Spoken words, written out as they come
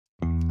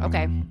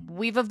Okay,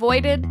 we've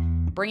avoided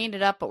bringing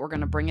it up, but we're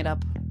going to bring it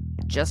up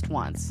just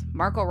once.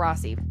 Marco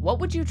Rossi, what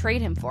would you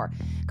trade him for?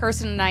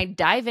 Kirsten and I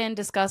dive in,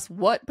 discuss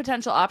what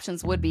potential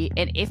options would be,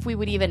 and if we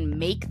would even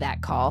make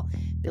that call.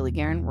 Billy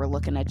Guerin, we're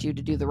looking at you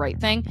to do the right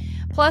thing.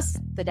 Plus,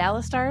 the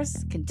Dallas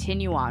Stars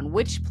continue on.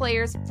 Which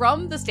players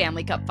from the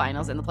Stanley Cup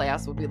Finals and the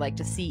playoffs would we like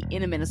to see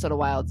in a Minnesota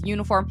Wild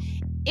uniform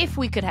if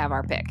we could have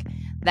our pick?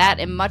 That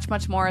and much,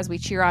 much more as we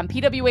cheer on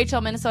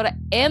PWHL Minnesota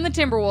and the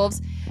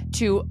Timberwolves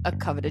to a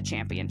coveted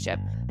championship.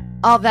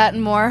 All that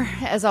and more,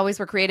 as always,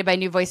 were created by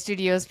New Voice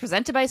Studios,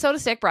 presented by Soda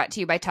Stick, brought to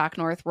you by Talk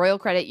North, Royal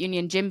Credit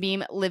Union, Jim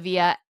Beam,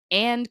 Livea,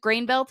 and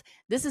Grainbelt.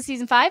 This is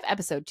Season 5,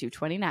 Episode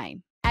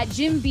 229. At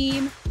Jim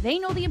Beam, they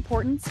know the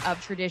importance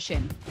of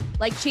tradition,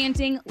 like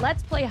chanting,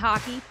 "Let's play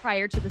hockey"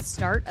 prior to the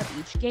start of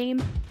each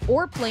game,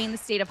 or playing the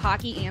State of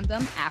Hockey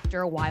anthem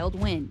after a Wild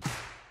win.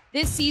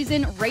 This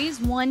season,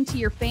 raise one to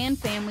your fan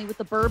family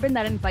with a bourbon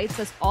that invites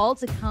us all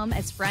to come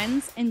as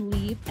friends and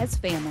leave as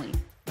family.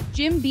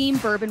 Jim Beam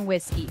Bourbon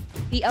Whiskey,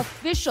 the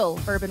official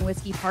bourbon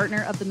whiskey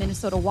partner of the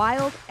Minnesota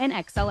Wild and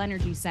XL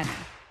Energy Center.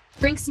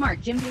 Drink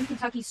smart. Jim Beam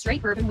Kentucky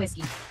Straight Bourbon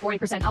Whiskey.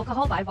 40%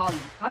 alcohol by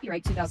volume.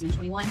 Copyright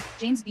 2021.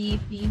 James B.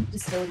 Beam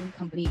Distilling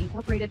Company,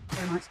 Incorporated,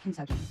 Claremont,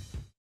 Kentucky.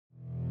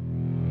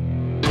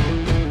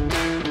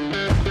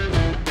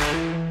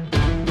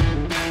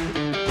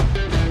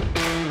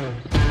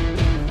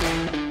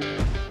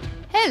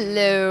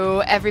 Hello,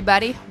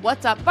 everybody.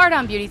 What's up?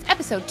 Bardown Beauties,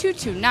 episode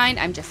 229.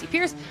 I'm Jessie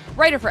Pierce,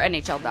 writer for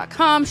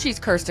NHL.com. She's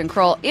Kirsten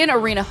Kroll, in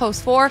arena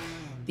host for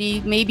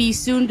the maybe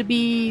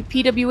soon-to-be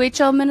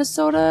PWHL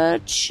Minnesota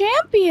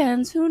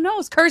champions. Who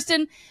knows?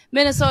 Kirsten,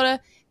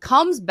 Minnesota,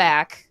 comes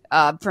back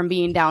from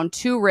being down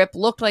 2-rip.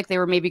 Looked like they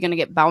were maybe going to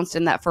get bounced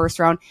in that first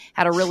round.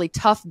 Had a really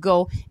tough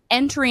go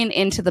entering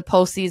into the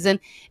postseason.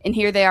 And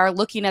here they are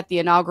looking at the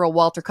inaugural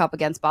Walter Cup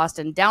against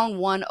Boston, down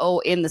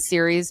 1-0 in the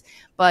series.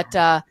 But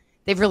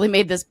they've really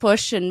made this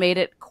push and made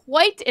it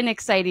quite an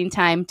exciting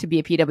time to be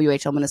a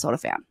PWHL Minnesota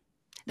fan.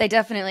 They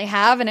definitely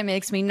have, and it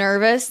makes me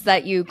nervous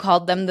that you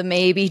called them the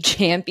maybe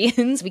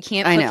champions. We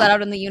can't put that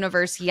out in the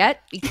universe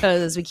yet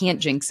because we can't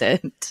jinx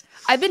it.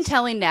 I've been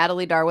telling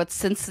Natalie Darwitz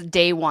since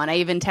day one. I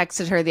even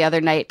texted her the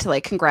other night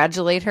to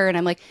congratulate her, and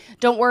I'm like,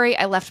 don't worry,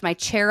 I left my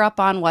chair up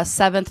on West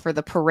 7th for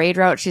the parade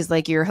route. She's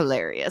like, you're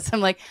hilarious.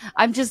 I'm like,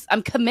 I'm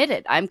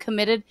committed. I'm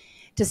committed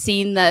to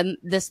seeing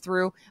this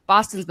through.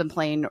 Boston's been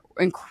playing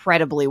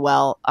incredibly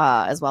well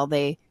as well.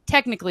 They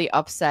technically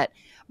upset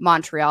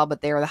Montreal,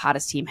 but they were the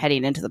hottest team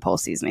heading into the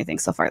postseason, I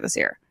think, so far this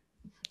year.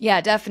 Yeah,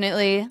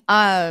 definitely.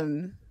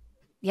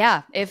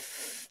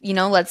 If,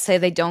 let's say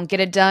they don't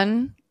get it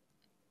done,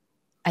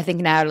 I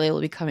think Natalie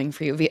will be coming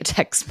for you via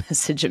text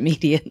message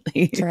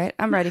immediately. That's right.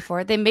 I'm ready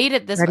for it. They made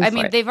it this way. I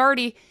mean, they've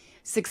already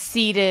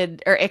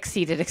exceeded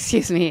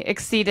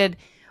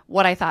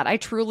what I thought. I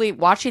truly,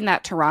 watching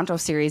that Toronto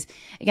series,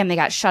 again, they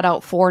got shut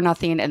out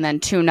 4-0 and then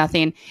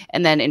 2-0,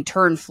 and then in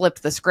turn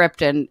flipped the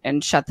script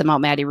and shut them out.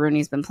 Maddie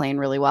Rooney's been playing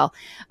really well.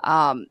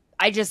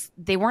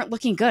 They weren't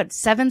looking good.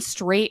 7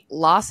 straight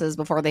losses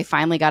before they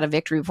finally got a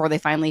victory, before they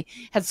finally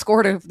had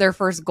scored their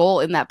first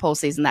goal in that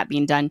postseason, that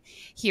being done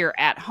here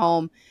at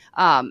home.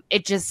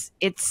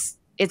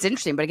 It's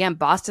interesting. But again,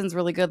 Boston's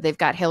really good. They've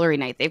got Hillary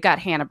Knight. They've got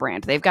Hannah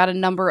Brandt. They've got a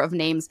number of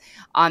names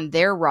on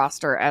their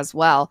roster as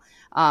well.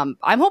 I'm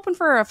hoping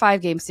for a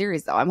 5-game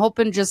series, though. I'm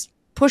hoping just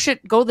push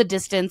it, go the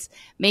distance,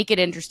 make it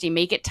interesting,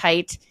 make it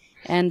tight,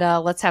 and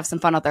let's have some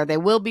fun out there. They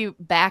will be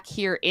back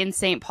here in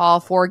St.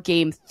 Paul for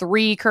Game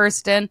 3,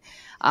 Kirsten,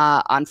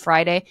 on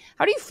Friday.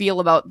 How do you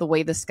feel about the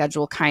way the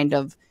schedule kind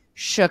of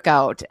shook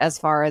out as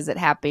far as it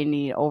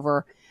happening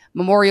over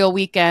Memorial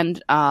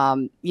Weekend?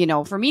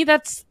 For me,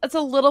 that's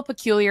a little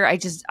peculiar.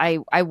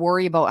 I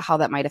worry about how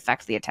that might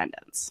affect the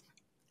attendance.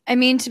 I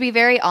mean, to be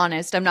very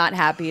honest, I'm not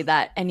happy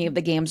that any of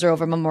the games are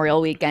over Memorial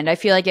Weekend. I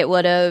feel like it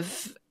would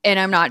have, and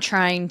I'm not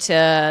trying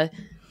to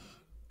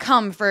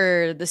come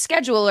for the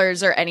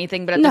schedulers or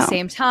anything, but at the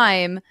same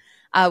time,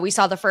 we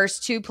saw the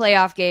first 2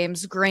 playoff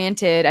games.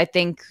 Granted, I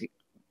think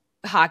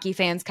hockey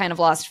fans kind of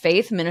lost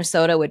faith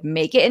Minnesota would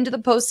make it into the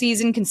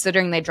postseason,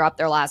 considering they dropped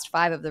their last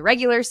 5 of the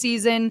regular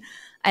season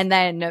and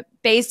then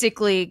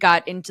basically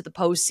got into the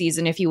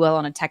postseason, if you will,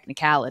 on a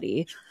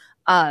technicality.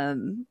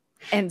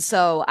 And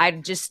so I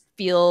just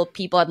feel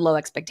people had low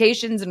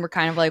expectations and were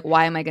kind of like,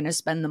 why am I going to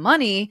spend the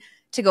money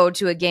to go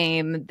to a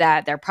game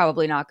that they're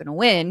probably not going to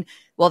win?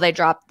 Well, they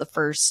dropped the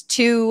first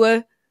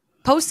 2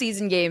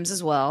 postseason games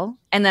as well.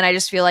 And then I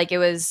just feel like it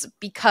was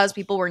because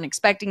people weren't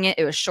expecting it.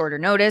 It was shorter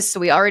notice. So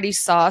we already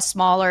saw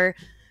smaller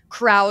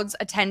crowds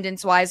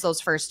attendance-wise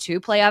those first 2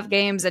 playoff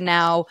games. And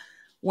now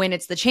when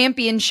it's the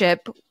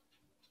championship,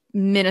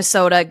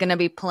 Minnesota going to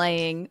be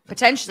playing,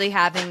 potentially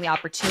having the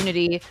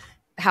opportunity,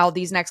 how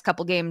these next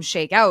couple games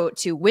shake out,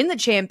 to win the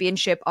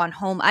championship on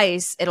home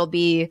ice. It'll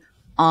be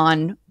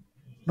on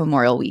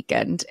Memorial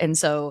Weekend. And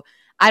so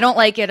I don't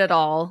like it at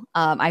all.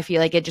 I feel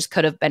like it just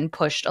could have been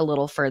pushed a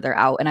little further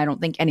out, and I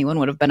don't think anyone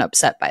would have been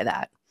upset by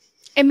that.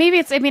 And maybe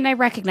it's, I mean, I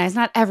recognize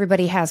not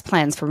everybody has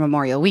plans for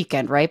Memorial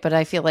Weekend, right? But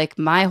I feel like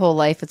my whole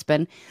life it's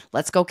been,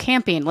 let's go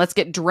camping, let's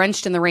get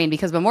drenched in the rain,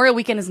 because Memorial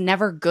Weekend is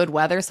never good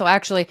weather. So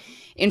actually,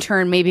 in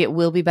turn, maybe it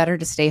will be better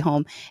to stay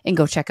home and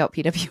go check out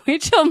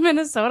PWHL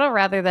Minnesota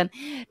rather than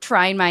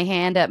trying my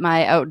hand at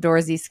my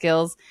outdoorsy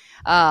skills.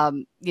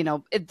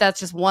 That's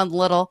just one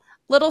little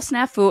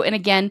snafu. And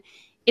again,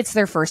 it's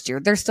their first year.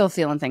 They're still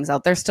feeling things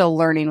out. They're still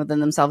learning within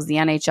themselves. The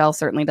NHL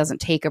certainly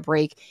doesn't take a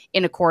break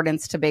in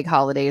accordance to big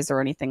holidays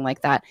or anything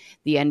like that.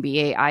 The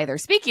NBA either.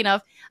 Speaking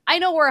of, I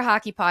know we're a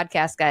hockey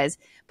podcast, guys,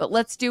 but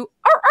let's do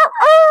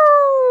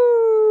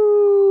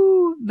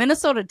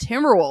Minnesota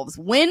Timberwolves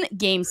win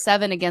Game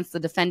 7 against the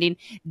defending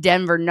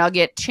Denver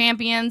Nugget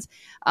champions.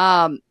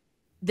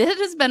 This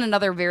has been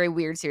another very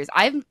weird series.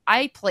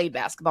 I played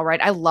basketball, right?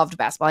 I loved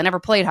basketball. I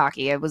never played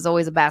hockey. It was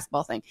always a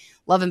basketball thing.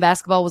 Loving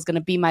basketball was going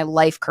to be my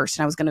life curse,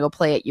 and I was going to go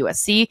play at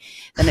USC.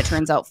 Then it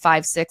turns out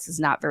 5'6" is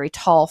not very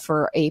tall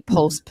for a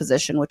post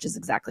position, which is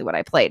exactly what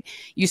I played.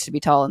 Used to be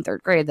tall in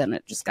third grade, then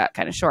it just got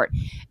kind of short.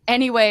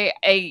 Anyway,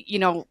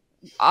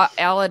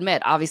 I'll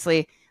admit,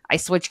 obviously, I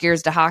switch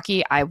gears to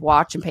hockey. I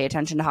watch and pay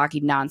attention to hockey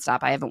nonstop.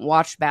 I haven't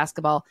watched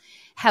basketball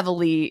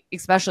heavily,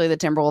 especially the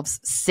Timberwolves,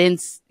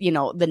 since, the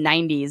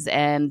 90s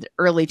and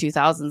early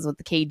 2000s with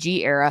the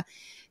KG era.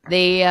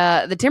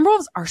 The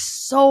Timberwolves are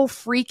so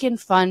freaking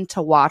fun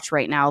to watch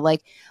right now.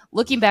 Like,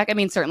 looking back, I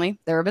mean, certainly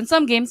there have been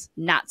some games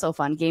not so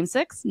fun. Game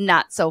 6,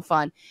 not so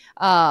fun.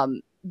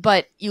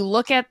 But you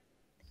look at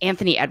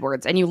Anthony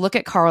Edwards and you look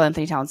at Karl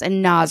Anthony Towns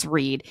and Naz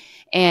Reid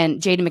and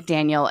Jaden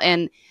McDaniel,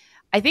 and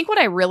I think what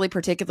I really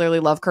particularly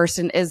love,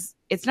 Kirsten, is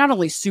it's not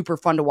only super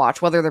fun to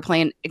watch, whether they're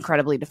playing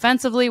incredibly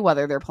defensively,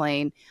 whether they're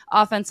playing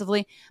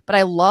offensively, but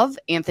I love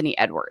Anthony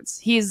Edwards.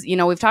 He's,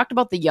 we've talked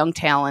about the young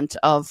talent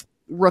of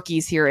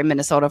rookies here in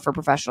Minnesota for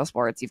professional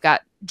sports. You've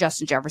got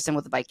Justin Jefferson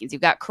with the Vikings.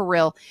 You've got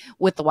Kirill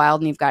with the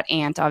Wild, and you've got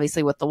Ant,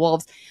 obviously, with the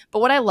Wolves.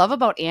 But what I love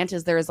about Ant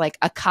is there is like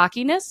a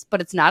cockiness,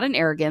 but it's not an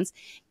arrogance.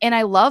 And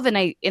I love,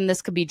 and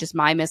this could be just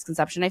my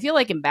misconception, I feel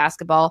like in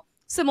basketball,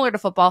 similar to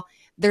football,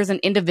 there's an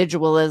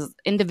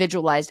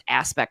individualized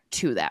aspect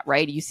to that,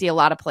 right? You see a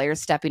lot of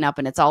players stepping up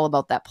and it's all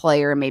about that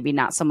player and maybe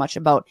not so much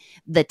about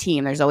the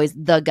team. There's always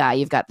the guy.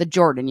 You've got the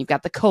Jordan, you've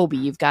got the Kobe,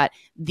 you've got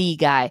the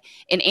guy.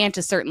 And Ant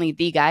is certainly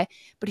the guy,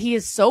 but he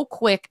is so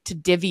quick to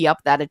divvy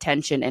up that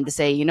attention and to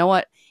say, you know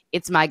what?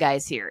 It's my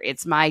guys here.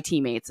 It's my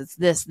teammates. It's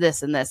this,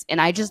 this, and this.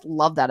 And I just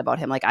love that about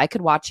him. Like, I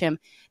could watch him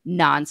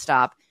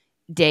nonstop,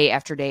 day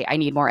after day. I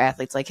need more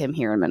athletes like him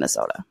here in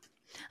Minnesota.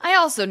 I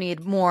also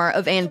need more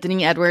of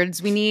Anthony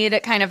Edwards. We need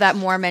kind of that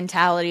more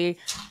mentality.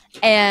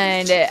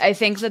 And I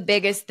think the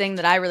biggest thing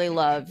that I really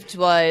loved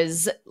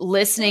was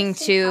listening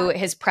to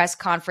his press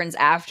conference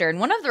after. And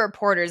one of the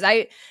reporters,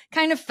 I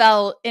kind of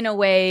felt in a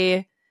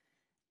way,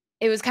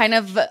 it was kind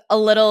of a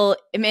little,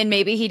 I mean,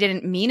 maybe he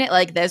didn't mean it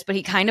like this, but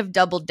he kind of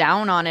doubled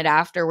down on it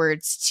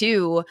afterwards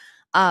too.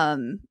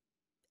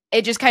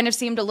 It just kind of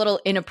seemed a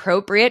little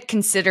inappropriate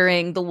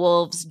considering the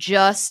Wolves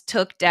just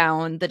took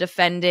down the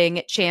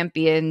defending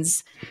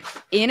champions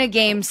in a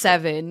Game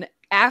 7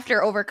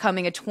 after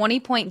overcoming a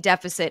 20-point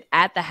deficit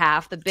at the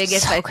half, the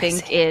biggest, I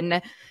think,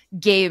 in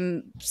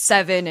Game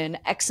 7 in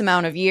X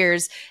amount of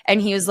years.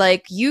 And he was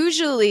like,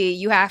 usually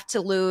you have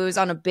to lose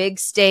on a big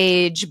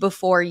stage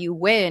before you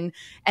win.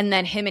 And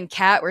then him and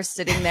Kat were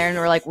sitting there and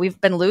were like, we've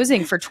been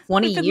losing for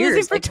 20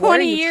 years. For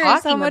 20 years.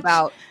 Talking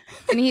about?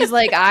 And he's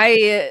like,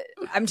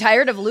 I'm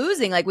tired of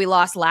losing. Like, we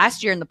lost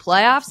last year in the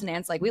playoffs. And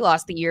Ant's like, we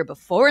lost the year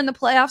before in the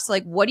playoffs.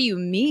 Like, what do you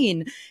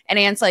mean? And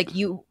Ant's like,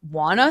 you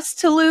want us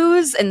to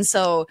lose? And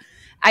so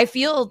I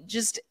feel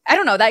I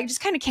don't know, that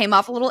just kind of came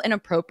off a little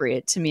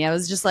inappropriate to me. I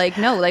was just like,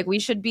 no, like, we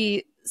should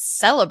be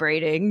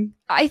celebrating.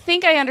 I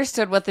think I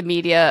understood what the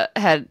media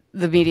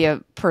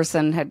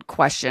person had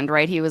questioned,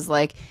 right? He was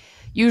like,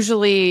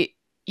 usually,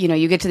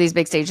 you get to these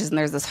big stages and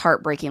there's this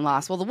heartbreaking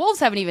loss. Well, the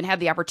Wolves haven't even had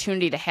the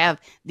opportunity to have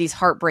these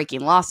heartbreaking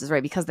losses,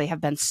 right? Because they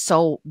have been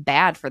so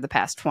bad for the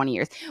past 20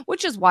 years,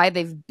 which is why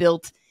they've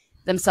built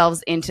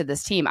themselves into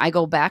this team.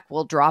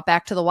 We'll drop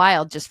back to the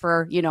Wild just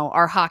for,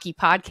 our hockey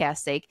podcast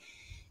sake.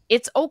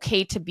 It's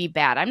okay to be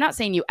bad. I'm not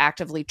saying you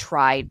actively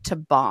tried to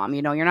bomb.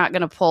 You're not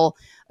going to pull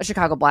a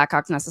Chicago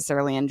Blackhawks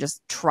necessarily and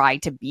just try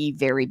to be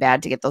very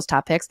bad to get those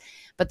top picks.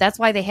 But that's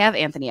why they have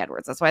Anthony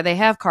Edwards. That's why they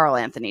have Karl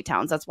Anthony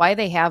Towns. That's why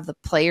they have the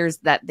players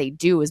that they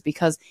do, is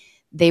because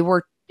it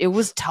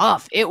was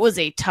tough. It was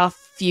a tough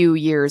few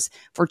years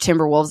for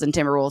Timberwolves and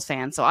Timberwolves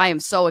fans. So I am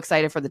so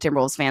excited for the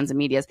Timberwolves fans and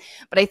medias.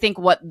 But I think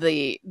what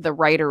the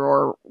writer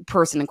or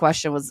person in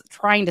question was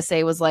trying to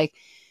say was like,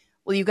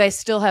 well, you guys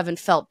still haven't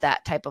felt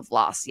that type of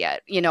loss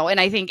yet, and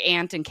I think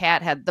Ant and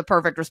Kat had the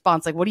perfect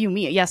response. Like, what do you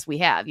mean? Yes, we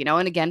have,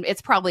 and again,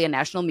 it's probably a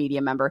national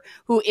media member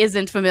who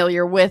isn't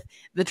familiar with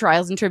the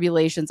trials and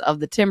tribulations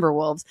of the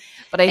Timberwolves.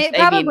 But it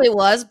probably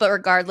was, but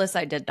regardless,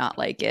 I did not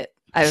like it.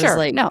 I was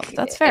like, no,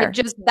 that's fair.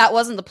 That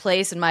wasn't the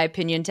place, in my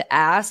opinion, to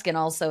ask. And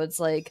also, it's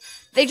like,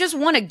 they just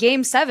won a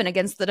Game 7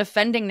 against the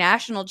defending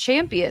national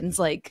champions.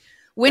 Like,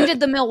 When did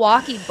the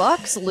Milwaukee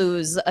Bucks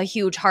lose a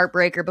huge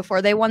heartbreaker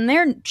before they won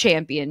their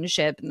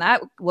championship? And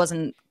that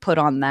wasn't put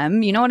on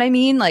them. You know what I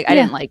mean? Like, I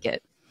didn't like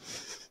it.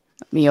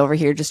 Me over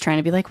here just trying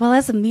to be like, well,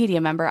 as a media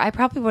member, I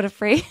probably would have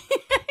phrased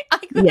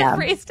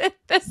it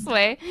this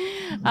way.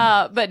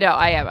 But no,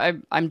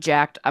 I'm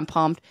jacked. I'm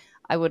pumped.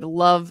 I would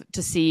love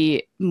to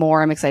see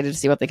more. I'm excited to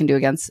see what they can do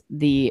against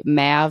the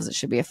Mavs. It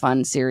should be a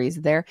fun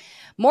series there.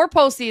 More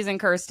postseason,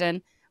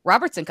 Kirsten.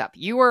 Robertson Cup.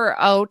 You were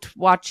out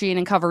watching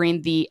and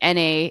covering the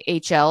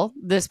NAHL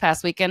this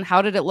past weekend.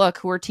 How did it look?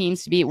 Who are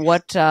teams to beat?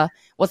 What's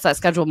that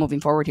schedule moving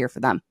forward here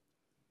for them?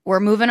 We're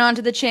moving on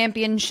to the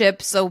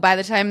championship. So by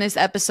the time this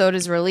episode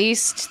is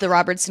released, the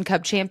Robertson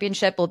Cup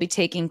championship will be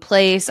taking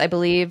place, I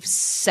believe,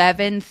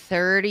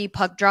 7:30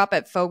 puck drop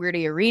at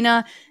Fogarty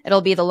Arena.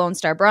 It'll be the Lone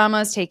Star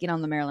Brahmas taking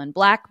on the Maryland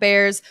Black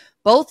Bears.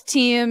 Both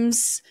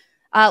teams,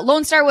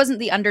 Lone Star wasn't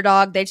the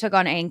underdog. They took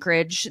on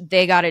Anchorage.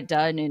 They got it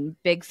done in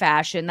big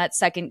fashion. That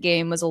second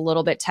game was a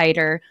little bit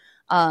tighter.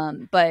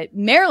 But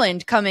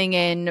Maryland coming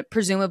in,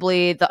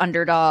 presumably the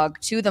underdog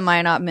to the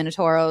Minot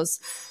Minotauros,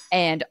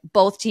 and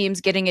both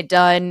teams getting it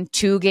done.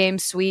 2-game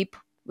sweep.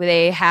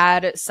 They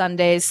had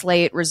Sunday's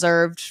slate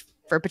reserved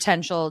for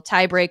potential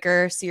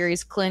tiebreaker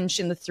series clinch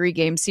in the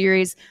 3-game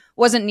series.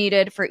 Wasn't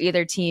needed for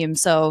either team.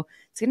 So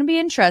it's going to be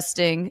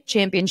interesting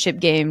championship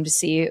game to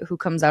see who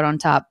comes out on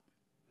top.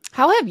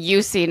 How have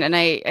you seen,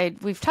 and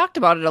we've talked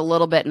about it a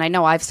little bit, and I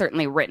know I've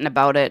certainly written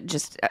about it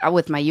just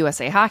with my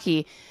USA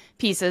Hockey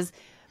pieces.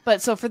 But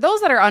so for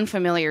those that are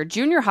unfamiliar,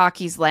 junior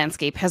hockey's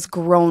landscape has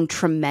grown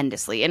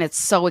tremendously, and it's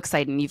so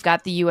exciting. You've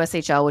got the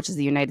USHL, which is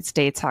the United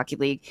States Hockey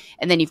League,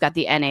 and then you've got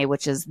the NA,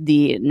 which is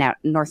the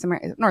North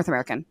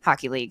American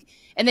Hockey League.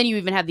 And then you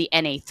even have the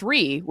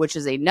NA3, which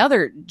is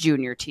another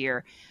junior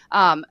tier.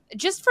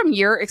 Just from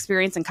your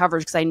experience and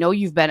coverage, because I know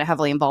you've been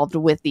heavily involved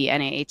with the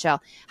NAHL,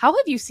 how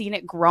have you seen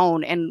it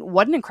grown? And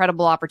what an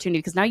incredible opportunity,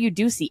 because now you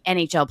do see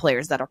NHL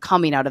players that are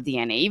coming out of the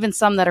NA, even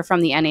some that are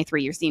from the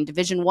NA3. You're seeing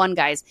Division I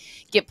guys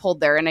get pulled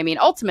there. And I mean,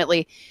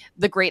 ultimately,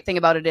 the great thing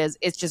about it is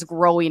it's just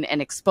growing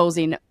and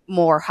exposing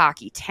more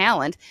hockey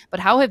talent. But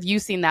how have you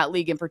seen that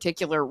league in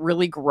particular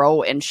really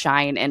grow and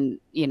shine and,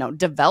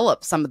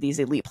 develop some of these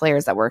elite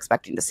players that we're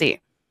expecting to see?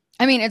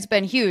 I mean, it's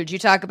been huge. You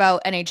talk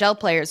about NHL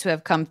players who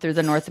have come through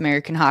the North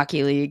American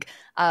Hockey League.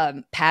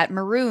 Pat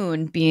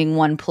Maroon being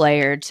one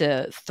player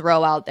to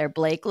throw out there.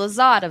 Blake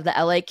Lizotte of the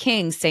LA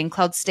Kings, St.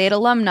 Cloud State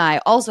alumni,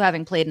 also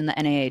having played in the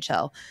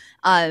NAHL.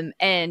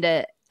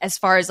 As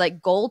far as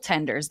like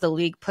goaltenders, the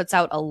league puts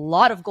out a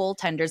lot of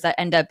goaltenders that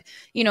end up,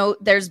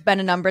 there's been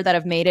a number that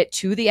have made it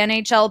to the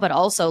NHL, but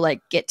also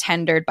like get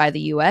tendered by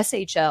the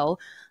USHL.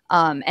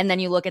 And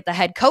then you look at the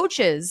head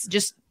coaches,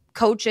 just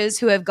coaches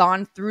who have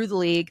gone through the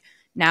league.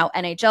 Now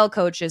NHL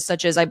coaches,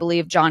 such as I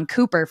believe John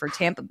Cooper for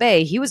Tampa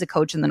Bay. He was a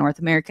coach in the North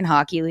American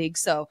Hockey League.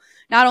 So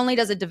not only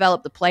does it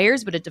develop the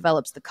players, but it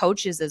develops the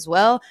coaches as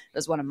well. It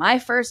was one of my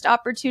first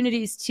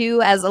opportunities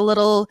too, as a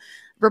little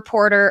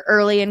reporter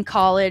early in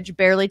college,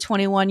 barely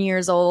 21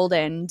 years old.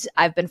 And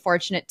I've been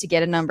fortunate to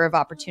get a number of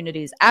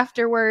opportunities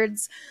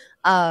afterwards.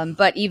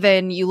 But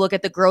even you look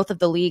at the growth of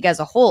the league as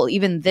a whole,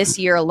 even this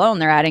year alone,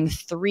 they're adding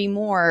 3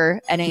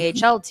 more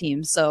NAHL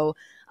teams. So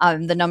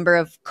the number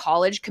of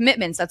college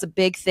commitments, that's a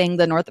big thing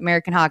the North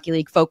American Hockey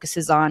League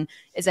focuses on,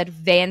 is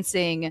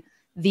advancing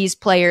these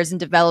players and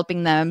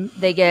developing them.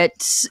 They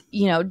get,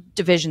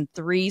 Division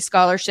III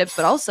scholarships,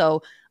 but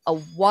also a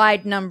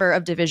wide number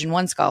of Division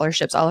I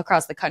scholarships all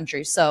across the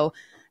country. So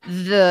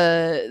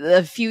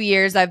the few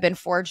years I've been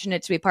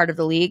fortunate to be part of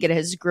the league, it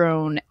has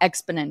grown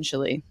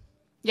exponentially.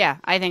 Yeah,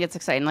 I think it's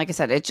exciting. Like I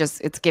said,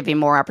 it's giving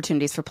more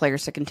opportunities for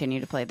players to continue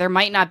to play. There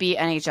might not be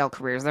NHL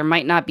careers. There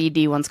might not be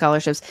D1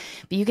 scholarships,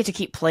 but you get to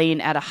keep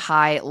playing at a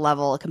high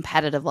level, a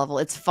competitive level.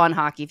 It's fun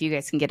hockey. If you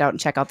guys can get out and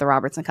check out the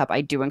Robertson Cup,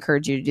 I do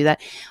encourage you to do that.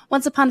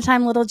 Once upon a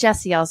time, little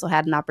Jessie also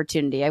had an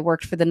opportunity. I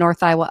worked for the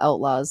North Iowa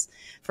Outlaws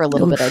for a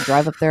little bit. I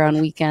drive up there on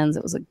weekends.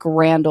 It was a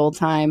grand old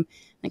time.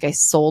 I think I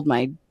sold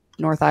my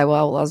North Iowa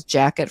Outlaws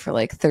jacket for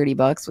like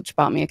 $30, which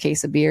bought me a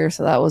case of beer.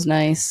 So that was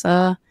nice.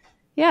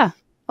 Yeah.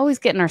 Always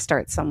getting our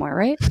start somewhere,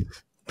 right?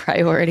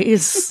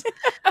 Priorities.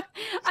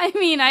 I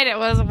mean,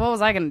 what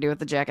was I going to do with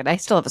the jacket? I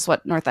still have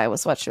a North Iowa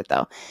sweatshirt,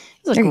 though.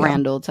 It was a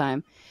grand old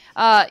time.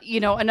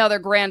 Another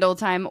grand old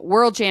time.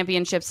 World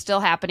Championships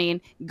still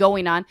happening,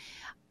 going on.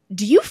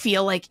 Do you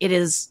feel like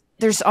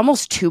there's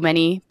almost too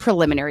many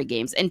preliminary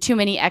games and too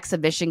many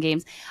exhibition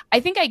games? I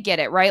think I get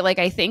it, right? Like,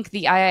 I think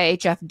the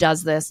IIHF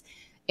does this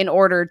in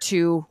order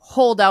to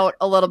hold out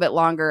a little bit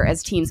longer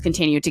as teams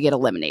continue to get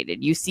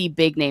eliminated. You see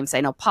big names. I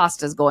know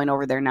Pasta's going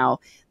over there now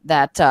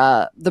that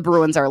the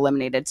Bruins are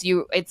eliminated.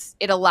 So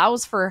it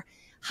allows for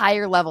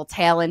higher level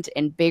talent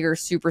and bigger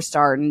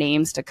superstar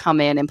names to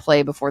come in and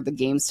play before the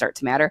games start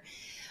to matter.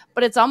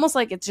 But it's almost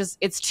like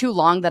it's too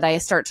long that I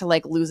start to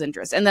like lose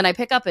interest. And then I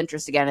pick up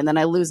interest again and then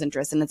I lose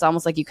interest. And it's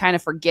almost like you kind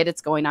of forget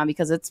it's going on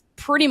because it's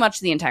pretty much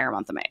the entire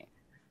month of May.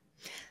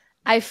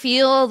 I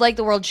feel like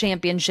the World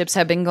Championships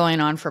have been going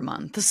on for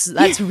months.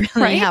 That's really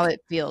right? How it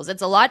feels.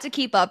 It's a lot to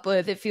keep up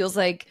with. It feels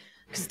like,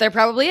 because there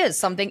probably is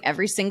something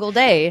every single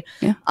day.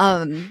 Yeah.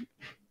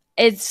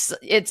 It's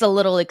a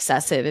little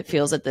excessive, it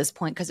feels at this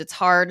point, because it's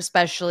hard,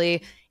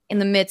 especially in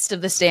the midst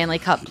of the Stanley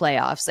Cup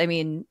playoffs. I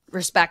mean,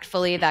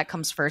 respectfully, that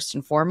comes first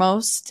and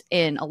foremost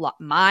in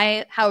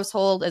my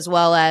household, as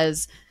well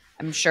as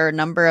I'm sure a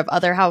number of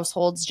other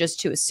households, just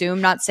to assume,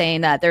 not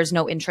saying that there's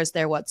no interest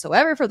there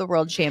whatsoever for the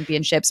World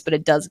Championships, but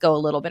it does go a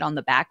little bit on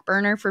the back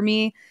burner for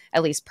me,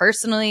 at least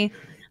personally.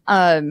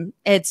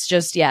 It's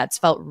just, it's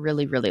felt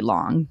really, really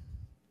long.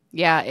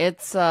 Yeah,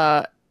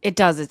 it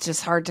does. It's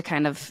just hard to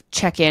kind of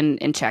check in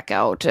and check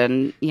out.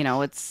 And,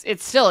 it's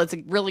a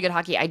really good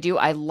hockey.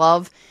 I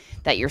love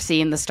that you're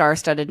seeing the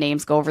star-studded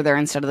names go over there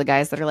instead of the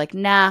guys that are like,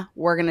 nah,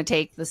 we're going to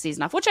take the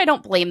season off, which I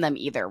don't blame them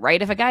either,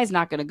 right? If a guy's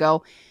not going to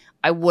go,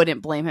 I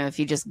wouldn't blame him if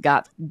he just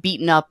got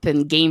beaten up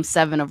in Game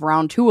 7 of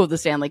Round 2 of the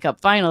Stanley Cup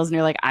Finals and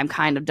you're like, I'm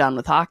kind of done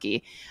with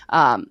hockey.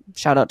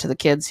 Shout out to the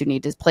kids who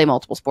need to play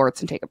multiple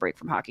sports and take a break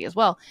from hockey as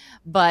well.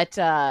 But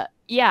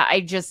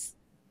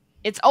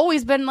it's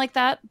always been like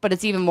that, but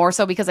it's even more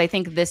so because I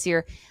think this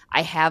year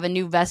I have a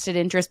new vested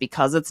interest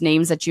because it's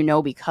names that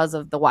because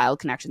of the Wild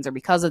connections or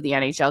because of the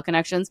NHL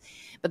connections.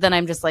 But then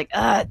I'm just like,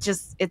 I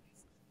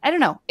don't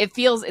know. It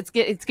feels, it's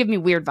giving me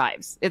weird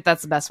vibes.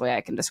 That's the best way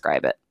I can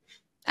describe it.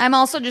 I'm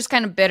also just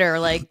kind of bitter.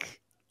 Like,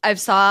 I've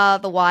saw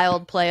the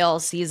Wild play all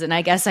season.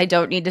 I guess I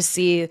don't need to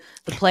see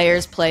the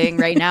players playing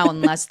right now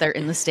unless they're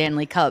in the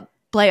Stanley Cup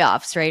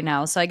playoffs right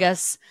now. So I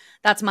guess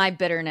that's my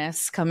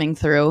bitterness coming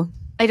through.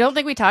 I don't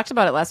think we talked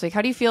about it last week.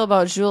 How do you feel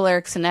about Jules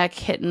Eriksson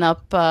hitting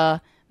up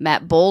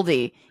Matt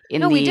Boldy?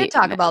 We did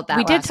talk about that.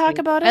 We did talk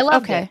about it? I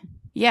loved it.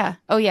 Yeah.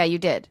 Oh, yeah, you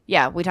did.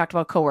 Yeah, we talked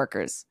about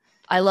coworkers.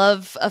 I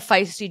love a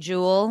feisty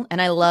Jewel, and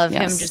I love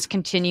him just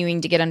continuing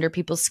to get under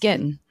people's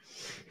skin.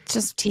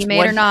 Just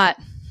teammate or not.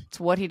 It's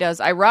what he does.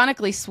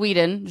 Ironically,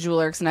 Sweden,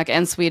 Jules Eriksson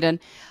and Sweden,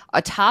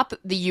 atop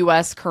the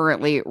U.S.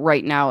 currently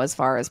right now as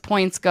far as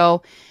points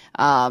go.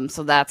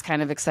 So that's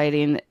kind of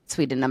exciting.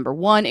 Sweden number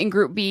 1 in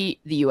Group B,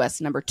 the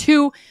U.S. number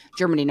 2,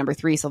 Germany number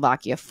 3,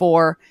 Slovakia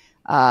 4.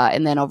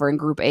 And then over in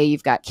Group A,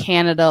 you've got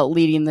Canada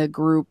leading the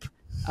group,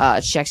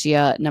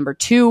 Czechia number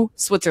 2,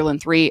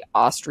 Switzerland 3,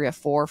 Austria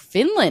 4,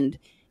 Finland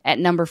at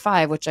number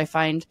 5, which I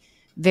find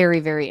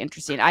very, very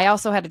interesting. I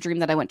also had a dream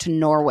that I went to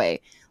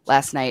Norway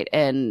last night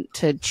and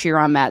to cheer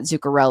on Matt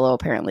Zuccarello,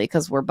 apparently,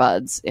 because we're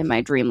buds in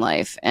my dream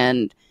life.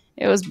 And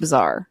it was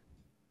bizarre.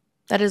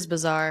 That is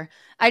bizarre.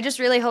 I just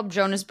really hope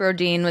Jonas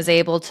Brodin was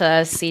able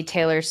to see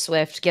Taylor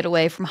Swift get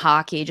away from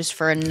hockey just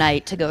for a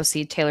night to go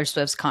see Taylor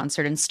Swift's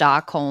concert in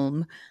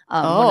Stockholm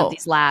one of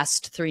these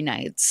last 3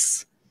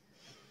 nights.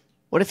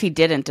 What if he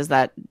didn't? Does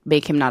that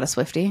make him not a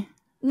Swiftie?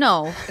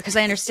 No, because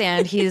I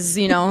understand he's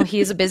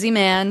a busy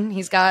man.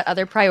 He's got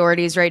other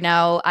priorities right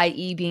now,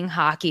 i.e. being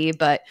hockey.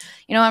 But,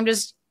 I'm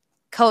just,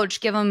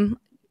 coach, could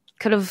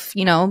have,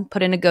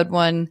 put in a good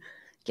one,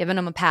 given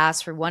him a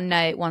pass for one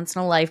night, once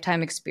in a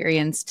lifetime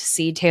experience to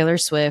see Taylor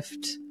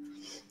Swift.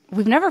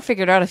 We've never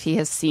figured out if he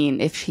has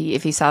seen, if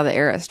he saw the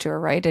Eras tour,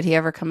 right? Did he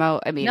ever come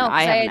out? I mean, no,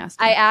 I haven't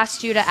asked him. I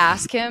asked you to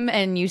ask him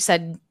and you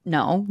said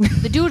no.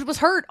 The dude was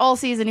hurt all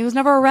season. He was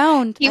never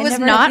around. He was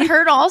not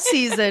hurt all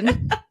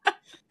season.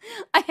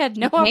 I had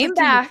no opportunity. Came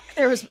back.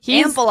 There was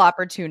ample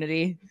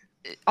opportunity.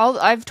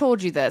 I've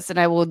told you this, and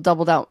I will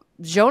double down.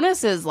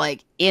 Jonas is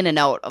like in and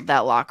out of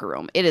that locker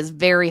room. It is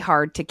very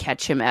hard to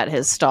catch him at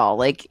his stall.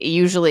 Like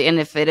usually, and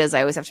if it is,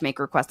 I always have to make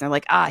a request. And they're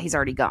like, he's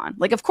already gone.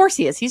 Like, of course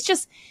he is. He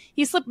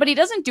slipped, but he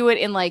doesn't do it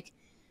in like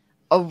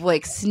a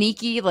like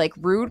sneaky, like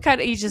rude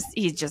kind of. He's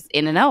just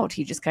in and out.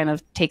 He just kind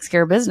of takes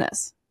care of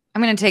business.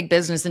 I'm going to take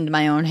business into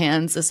my own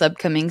hands this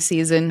upcoming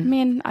season. I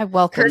mean, I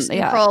welcome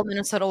Kirsten Kroll,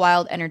 Minnesota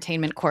Wild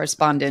entertainment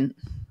correspondent.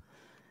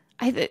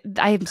 I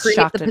am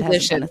shocked it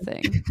hasn't been a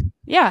thing.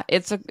 Yeah,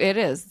 it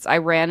is. I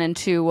ran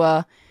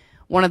into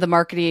one of the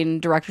marketing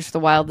directors for the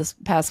Wild this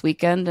past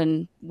weekend,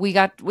 and we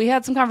had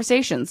some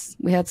conversations.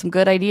 We had some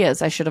good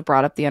ideas. I should have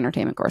brought up the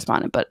entertainment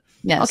correspondent, but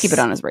yes. I'll keep it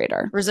on his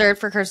radar. Reserved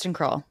for Kirsten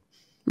Kroll.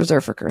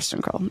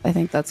 I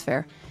think that's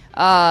fair.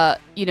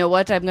 You know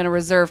what? I'm going to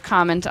reserve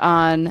comment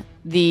on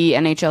the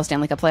NHL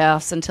Stanley Cup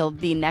playoffs until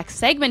the next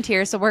segment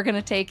here. So we're going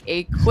to take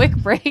a quick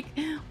break.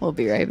 We'll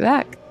be right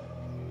back.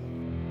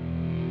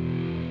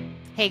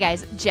 Hey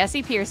guys,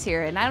 Jessie Pierce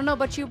here, and I don't know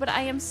about you, but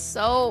I am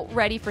so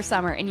ready for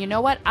summer. And you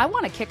know what? I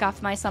want to kick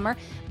off my summer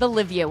the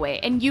Livea way,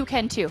 and you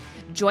can too.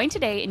 Join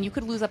today, and you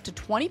could lose up to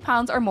 20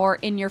 pounds or more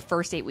in your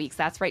first 8 weeks.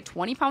 That's right,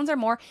 20 pounds or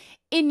more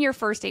in your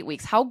first 8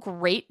 weeks. How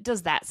great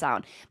does that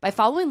sound? By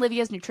following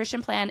Livea's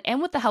nutrition plan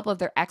and with the help of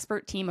their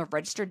expert team of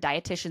registered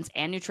dietitians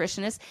and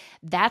nutritionists,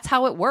 that's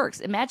how it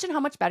works. Imagine how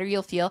much better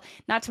you'll feel,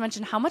 not to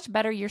mention how much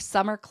better your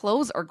summer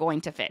clothes are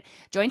going to fit.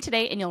 Join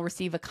today and you'll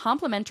receive a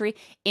complimentary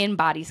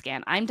in-body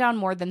scan. I'm down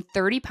more than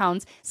 30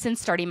 pounds since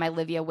starting my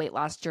Livea weight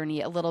loss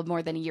journey a little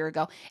more than a year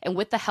ago. And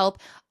with the help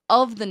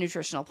of the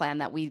nutritional plan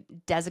that we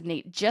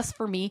designate just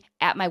for me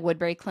at my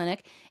Woodbury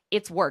clinic,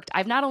 it's worked.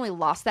 I've not only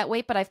lost that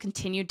weight, but I've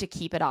continued to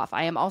keep it off.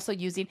 I am also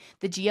using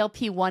the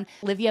GLP-1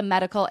 Livea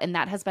Medical, and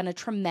that has been a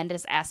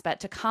tremendous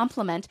aspect to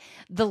complement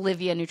the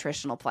Livea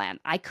nutritional plan.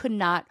 I could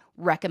not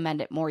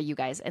recommend it more, you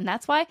guys. And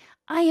that's why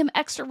I am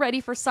extra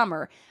ready for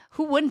summer.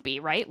 Who wouldn't be,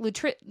 right?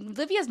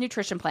 Livea's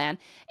nutrition plan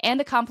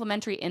and a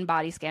complimentary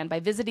in-body scan by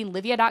visiting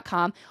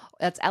livea.com.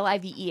 That's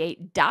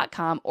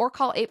Livea.com, or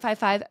call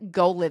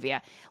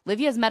 855-GO-LIVEA.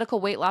 Livea's medical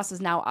weight loss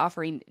is now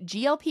offering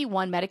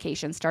GLP-1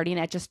 medication starting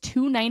at just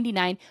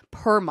 $2.99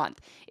 per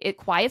month. It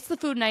quiets the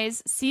food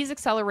noise, sees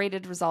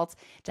accelerated results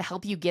to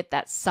help you get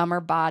that summer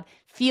bod.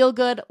 Feel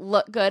good,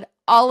 look good,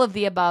 all of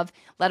the above.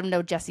 Let them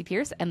know Jesse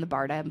Pierce and the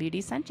Bardown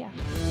Beauties sent you.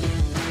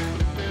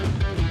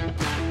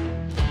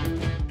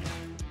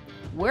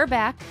 We're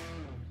back.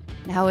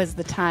 Now is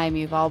the time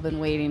you've all been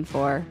waiting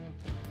for.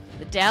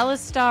 The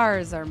Dallas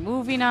Stars are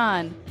moving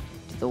on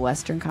to the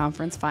Western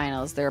Conference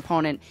Finals. Their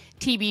opponent,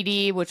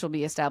 TBD, which will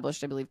be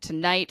established, I believe,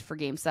 tonight for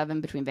Game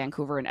 7 between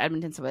Vancouver and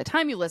Edmonton. So by the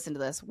time you listen to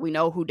this, we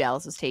know who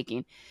Dallas is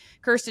taking.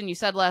 Kirsten, you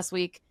said last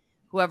week,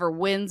 whoever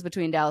wins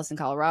between Dallas and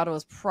Colorado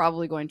is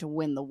probably going to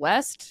win the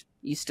West.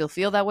 You still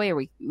feel that way? Are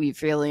we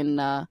feeling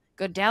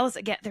good? Dallas,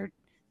 again,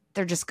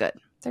 they're just good.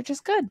 They're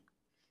just good.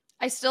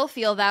 I still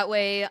feel that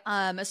way,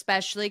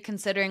 especially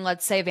considering,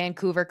 let's say,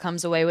 Vancouver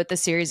comes away with the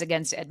series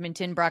against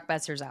Edmonton. Brock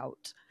Besser's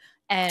out.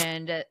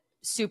 And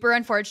super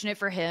unfortunate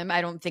for him.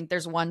 I don't think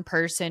there's one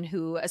person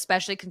who,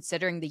 especially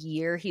considering the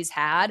year he's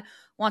had,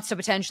 wants to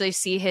potentially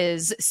see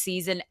his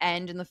season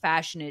end in the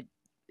fashion it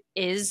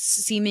is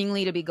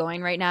seemingly to be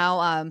going right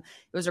now. It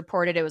was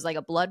reported it was like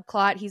a blood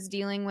clot he's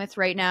dealing with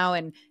right now.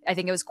 And I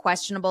think it was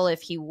questionable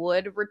if he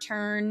would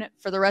return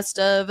for the rest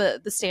of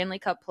the Stanley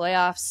Cup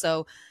playoffs.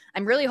 So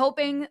I'm really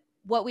hoping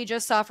what we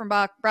just saw from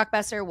Brock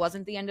Besser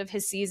wasn't the end of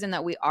his season,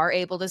 that we are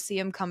able to see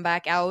him come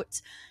back out.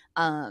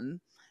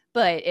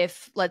 But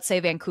if, let's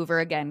say, Vancouver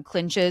again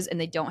clinches and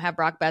they don't have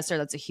Brock Besser,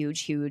 that's a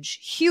huge, huge,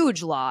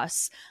 huge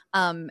loss.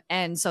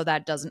 And so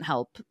that doesn't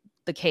help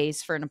the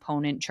case for an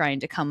opponent trying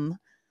to come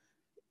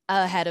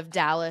ahead of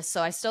Dallas.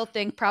 So I still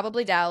think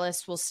probably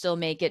Dallas will still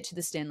make it to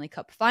the Stanley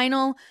Cup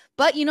final.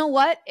 But you know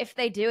what? If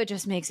they do, it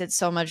just makes it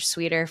so much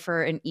sweeter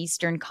for an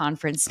Eastern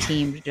Conference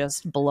team to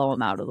just blow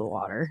them out of the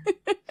water.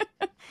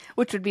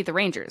 Which would be the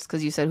Rangers,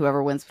 because you said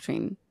whoever wins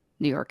between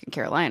New York and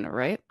Carolina,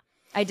 right?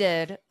 I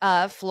did.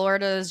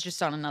 Florida is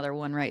just on another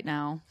one right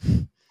now.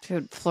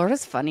 Dude,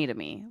 Florida's funny to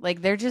me.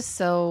 Like, they're just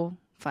so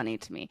funny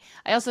to me.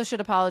 I also should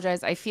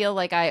apologize. I feel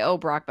like I owe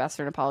Brock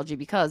Besser an apology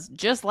because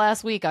just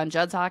last week on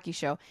Judd's Hockey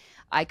Show,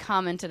 I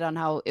commented on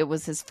how it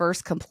was his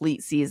first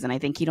complete season. I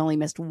think he'd only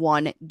missed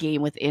one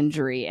game with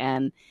injury,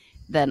 and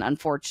then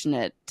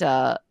unfortunate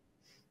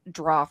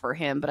draw for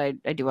him. But I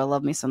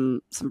love me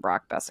some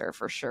Brock Besser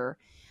for sure.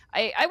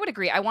 I would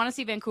agree. I want to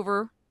see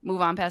Vancouver move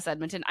on past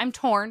Edmonton. I'm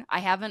torn. I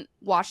haven't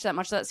watched that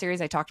much of that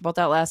series. I talked about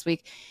that last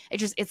week.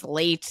 It's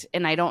late,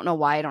 and I don't know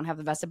why I don't have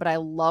the vested, but I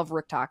love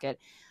Rick Tocchet.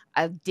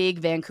 I dig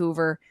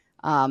Vancouver.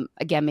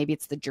 Again, maybe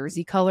it's the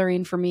jersey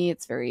coloring for me.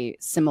 It's very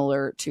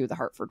similar to the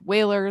Hartford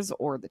Whalers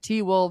or the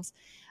T-Wolves.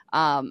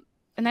 And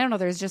I don't know,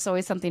 there's just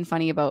always something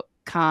funny about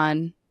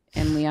Con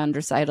and Leon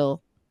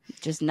Draisaitl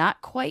just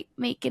not quite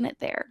making it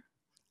there.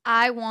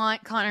 I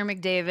want Connor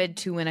McDavid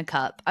to win a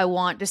cup. I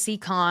want to see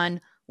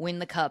Con win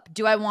the cup.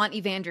 Do I want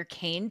Evander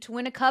Kane to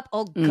win a cup?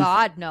 Oh,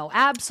 God, no.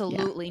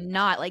 Absolutely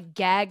not. Like,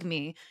 gag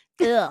me.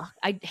 Ugh.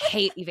 I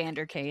hate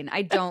Evander Kane.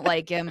 I don't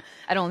like him.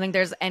 I don't think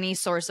there's any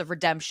source of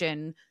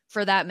redemption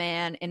for that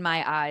man in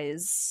my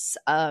eyes.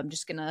 I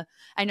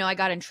know I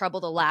got in trouble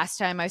the last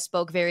time I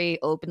spoke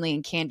very openly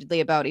and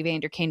candidly about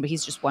Evander Kane, but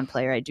he's just one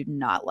player I do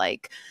not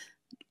like.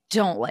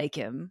 Don't like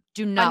him.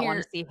 Do not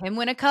want to see him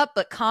win a cup,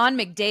 but Con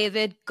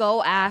McDavid,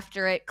 go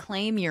after it.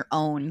 Claim your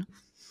own.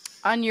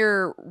 On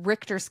your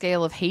Richter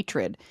scale of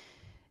hatred,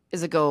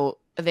 is it go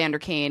Evander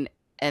Kane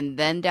and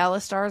then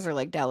Dallas Stars, or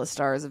like Dallas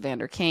Stars,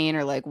 Evander Kane,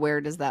 or like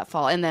where does that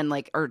fall? And then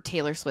like, or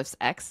Taylor Swift's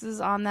ex is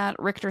on that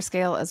Richter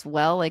scale as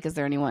well? Like, is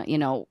there anyone,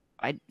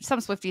 some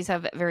Swifties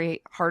have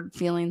very hard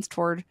feelings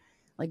toward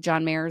like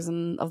John Mayers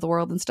and of the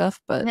world and stuff,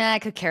 but I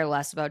could care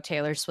less about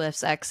Taylor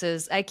Swift's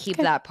exes. I keep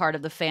that part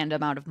of the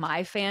fandom out of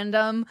my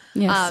fandom.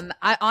 Yes.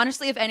 I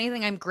honestly, if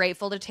anything, I'm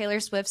grateful to Taylor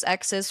Swift's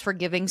exes for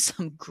giving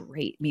some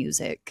great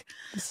music.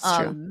 This is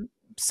true.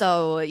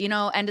 So,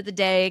 end of the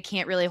day,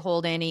 can't really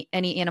hold any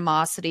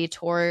animosity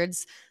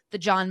towards the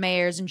John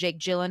Mayers and Jake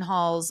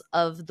Gyllenhaals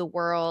of the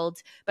world,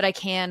 but I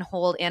can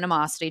hold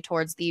animosity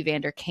towards the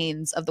Evander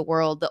Kanes of the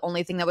world. The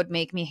only thing that would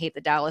make me hate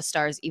the Dallas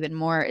Stars even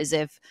more is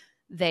if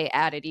they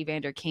added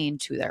Evander Kane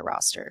to their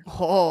roster.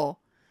 Oh,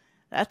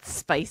 that's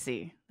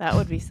spicy. That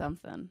would be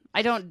something.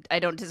 I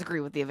don't disagree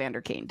with the Evander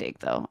Kane take,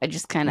 though. I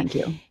just kind of,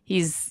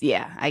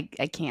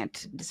 I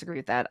can't disagree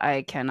with that.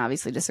 I can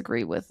obviously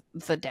disagree with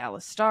the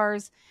Dallas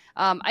Stars.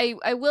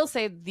 I will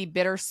say the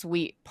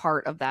bittersweet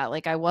part of that,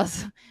 like I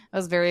was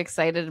very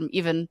excited. And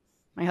even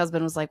my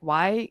husband was like,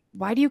 why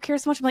do you care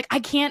so much? I'm like, I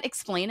can't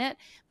explain it,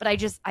 but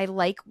I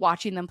like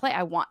watching them play.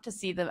 I want to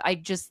see them.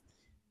 I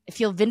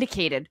feel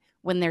vindicated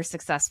when they're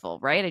successful,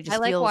 right? I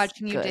like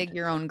watching you dig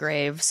your own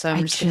grave, so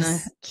I'm just gonna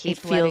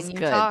keep letting you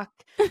talk.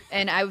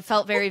 And I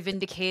felt very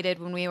vindicated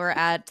when we were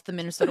at the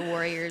Minnesota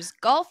Warriors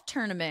golf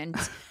tournament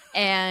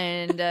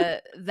And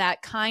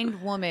that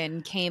kind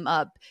woman came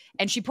up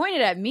and she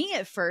pointed at me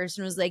at first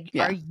and was like,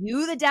 are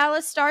you the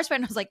Dallas Stars fan?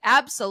 And I was like,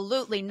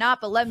 absolutely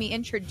not, but let me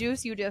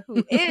introduce you to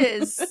who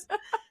is.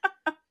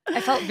 I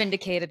felt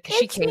vindicated because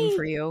she came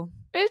for you.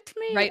 It's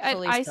me.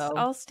 Rightfully so.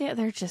 I'll stand.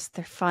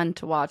 They're fun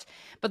to watch.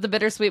 But the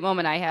bittersweet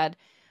moment I had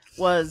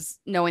was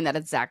knowing that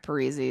it's Zach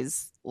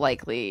Parise's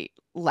likely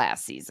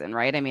last season,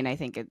 right? I mean, I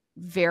think a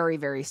very,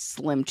 very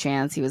slim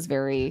chance. He was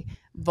very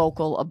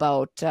vocal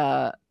about,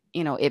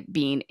 it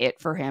being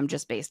it for him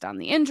just based on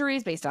the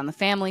injuries, based on the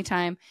family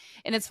time.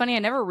 And it's funny, I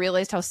never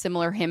realized how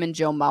similar him and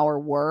Joe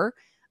Mauer were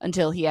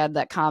until he had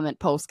that comment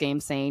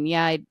post-game saying,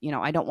 I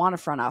don't want a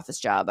front office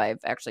job. I've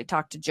actually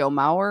talked to Joe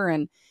Mauer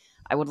and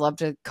I would love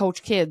to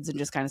coach kids and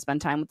just kind of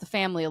spend time with the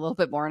family a little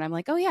bit more. And I'm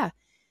like, oh yeah,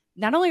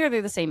 not only are they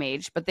the same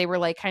age, but they were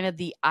like kind of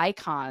the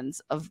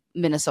icons of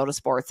Minnesota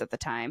sports at the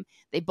time.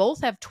 They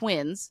both have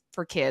twins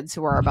for kids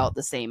who are about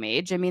the same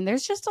age. I mean,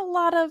 there's just a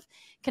lot of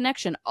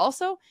connection.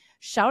 Also,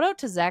 shout out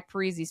to Zach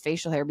Parise's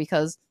facial hair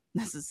because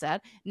this is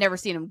sad. Never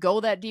seen him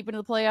go that deep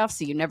into the playoffs,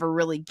 so you never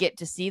really get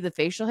to see the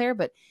facial hair,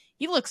 but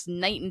he looks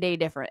night and day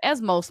different,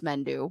 as most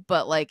men do.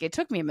 But like, it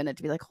took me a minute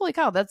to be like, holy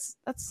cow, that's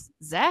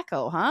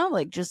Zacho, huh?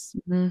 Like just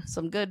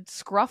some good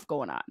scruff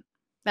going on.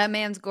 That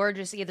man's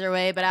gorgeous either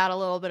way, but add a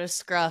little bit of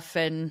scruff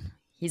and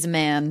he's a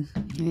man.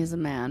 He's a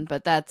man,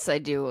 but that's, I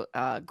do,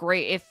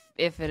 great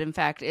if it in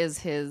fact is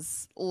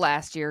his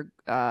last year,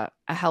 a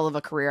hell of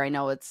a career. I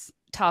know it's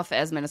tough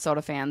as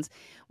Minnesota fans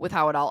with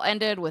how it all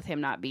ended, with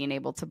him not being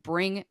able to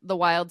bring the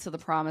Wild to the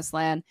promised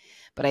land,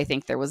 but I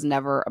think there was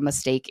never a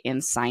mistake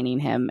in signing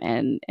him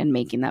and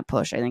making that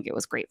push. I think it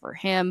was great for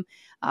him,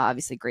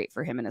 obviously great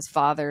for him and his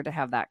father to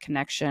have that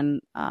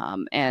connection.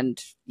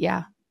 And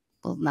yeah,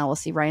 well, now we'll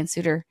see Ryan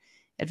Suter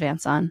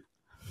advance on.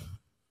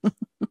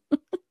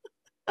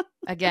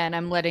 Again,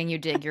 I'm letting you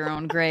dig your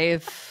own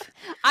grave.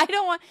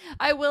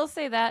 I will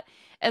say that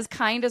as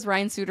kind as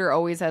Ryan Suter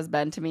always has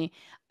been to me,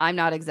 I'm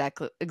not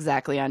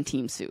exactly on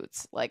team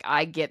Suits. Like,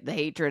 I get the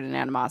hatred and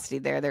animosity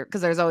there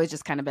because there's always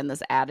just kind of been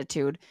this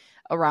attitude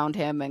around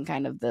him and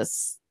kind of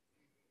this,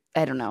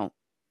 I don't know,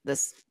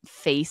 this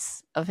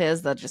face of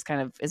his that just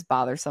kind of is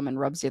bothersome and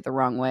rubs you the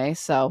wrong way.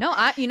 So no,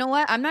 you know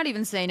what? I'm not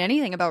even saying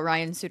anything about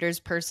Ryan Suter's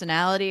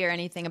personality or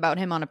anything about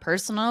him on a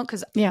personal,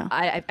 because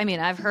I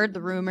mean, I've heard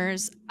the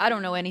rumors. I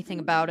don't know anything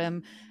about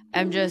him.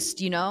 I'm just,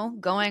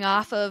 going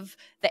off of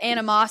the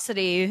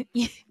animosity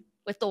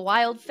with the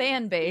Wild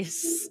fan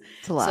base.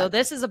 So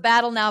this is a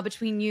battle now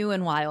between you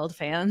and Wild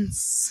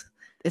fans.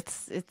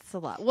 It's a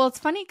lot. Well, it's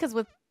funny because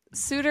with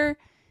Suter,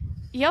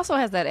 he also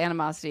has that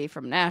animosity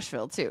from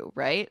Nashville too,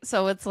 right?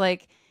 So it's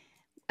like,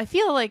 I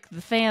feel like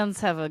the fans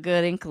have a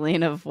good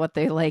inkling of what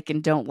they like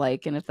and don't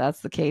like. And if that's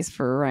the case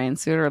for Ryan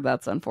Suter,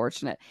 that's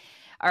unfortunate.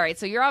 All right.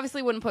 So you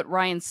obviously wouldn't put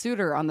Ryan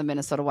Suter on the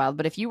Minnesota Wild,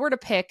 but if you were to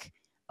pick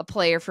a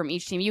player from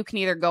each team, you can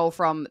either go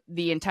from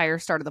the entire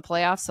start of the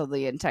playoffs, so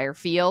the entire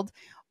field,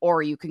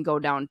 or you can go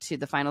down to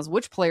the finals.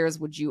 Which players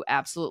would you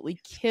absolutely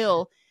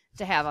kill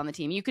to have on the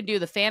team? You could do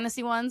the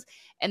fantasy ones,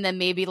 and then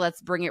maybe let's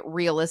bring it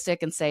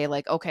realistic and say,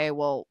 like, okay,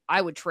 well,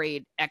 I would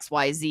trade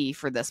XYZ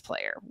for this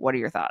player. What are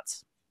your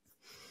thoughts?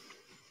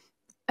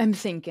 I'm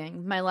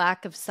thinking my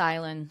lack of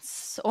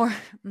silence, or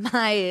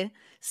my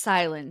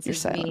silence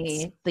is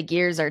me. The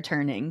gears are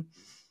turning.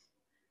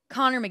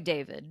 Connor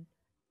McDavid.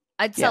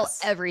 I'd sell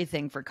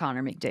everything for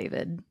Connor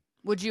McDavid.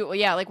 Would you?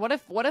 Yeah. Like, what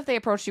if they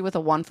approached you with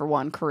a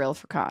 1-for-1 Kirill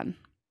for Con?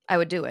 I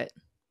would do it.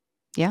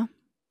 Yeah.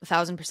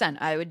 1,000%.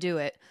 I would do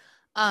it.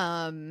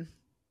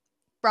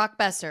 Brock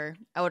Besser,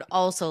 I would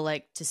also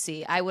like to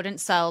see. I wouldn't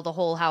sell the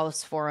whole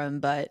house for him,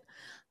 but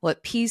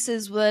what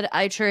pieces would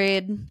I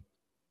trade?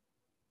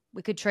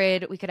 We could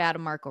add a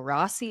Marco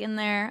Rossi in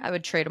there. I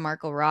would trade a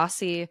Marco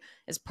Rossi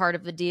as part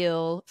of the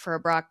deal for a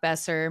Brock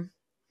Besser.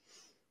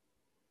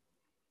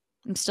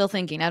 I'm still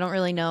thinking. I don't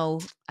really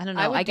know. I don't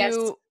know. I guess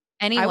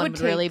anyone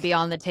would really be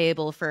on the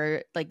table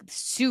for like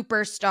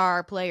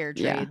superstar player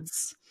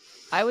trades.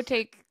 Yeah. I would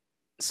take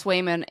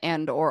Swayman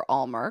and or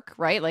Allmark,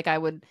 right? Like, I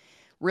would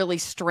really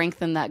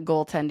strengthen that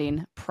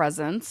goaltending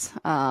presence.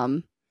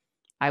 I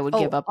would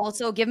give up.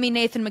 Also, give me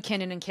Nathan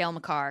MacKinnon and Cale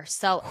Makar.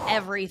 Sell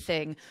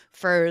everything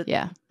for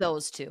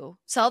those two.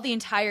 Sell the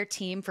entire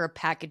team for a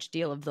package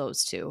deal of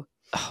those two.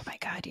 Oh my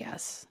God,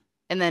 yes.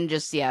 And then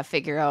just,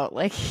 figure out,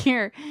 like,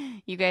 here,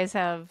 you guys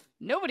have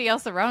nobody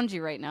else around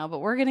you right now, but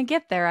we're going to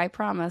get there, I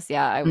promise.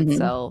 Yeah, I would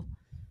sell.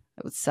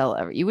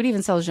 You would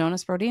even sell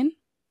Jonas Brodin?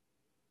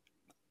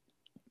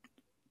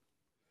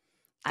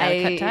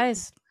 Cut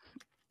ties.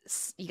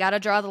 You got to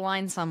draw the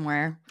line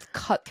somewhere.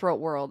 Cutthroat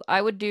world.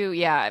 I would do,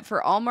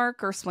 for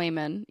Allmark or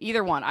Swayman,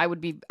 either one. I would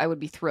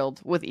be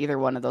thrilled with either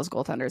one of those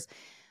goaltenders.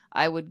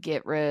 I would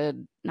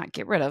not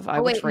get rid of.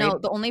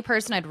 The only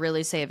person I'd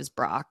really save is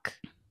Brock.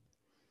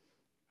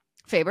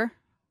 Faber?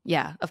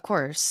 Yeah, of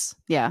course.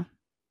 Yeah.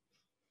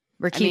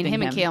 We're keeping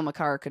him and Cale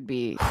Makar could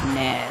be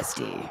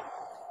nasty.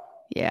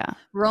 Yeah.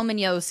 Roman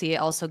Josi,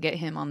 also get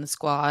him on the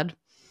squad.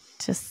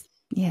 Just,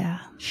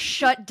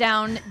 shut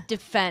down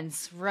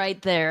defense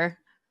right there.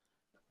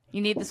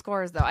 You need the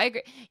scores, though. I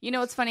agree. You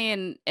know, it's funny,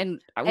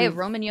 and hey,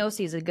 Roman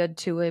Yossi's a good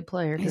two-way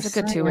player. He's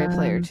a good two-way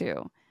player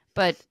too.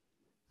 But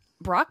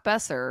Brock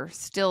Besser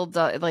still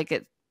does, like,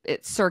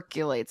 it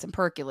circulates and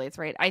percolates,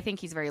 right? I think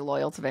he's very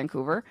loyal to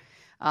Vancouver,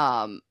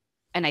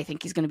 and I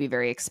think he's going to be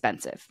very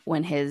expensive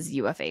when his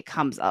UFA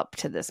comes up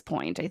to this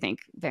point. I think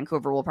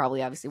Vancouver will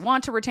probably obviously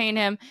want to retain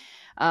him.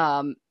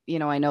 You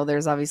know, I know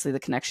there's obviously the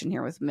connection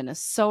here with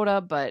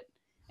Minnesota, but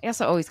I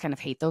also always kind of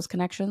hate those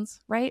connections,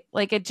 right?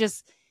 Like, it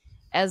just,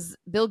 as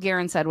Bill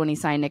Guerin said when he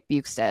signed Nick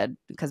Bukestad,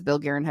 because Bill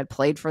Guerin had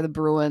played for the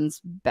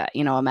Bruins,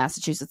 you know, a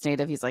Massachusetts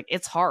native, he's like,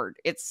 it's hard.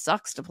 It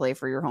sucks to play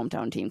for your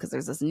hometown team because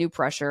there's this new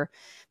pressure.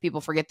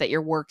 People forget that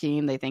you're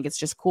working. They think it's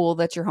just cool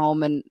that you're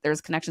home and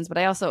there's connections. But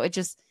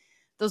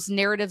those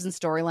narratives and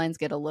storylines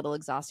get a little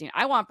exhausting.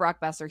 I want Brock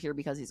Besser here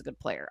because he's a good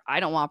player. I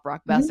don't want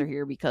Brock Besser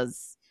here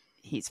because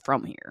he's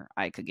from here.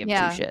 I could give two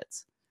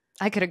shits.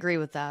 I could agree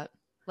with that.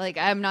 Like,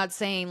 I'm not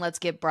saying let's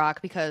get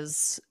Brock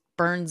because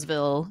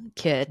Burnsville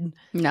kid.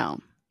 No.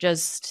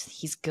 Just,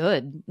 he's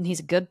good. He's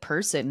a good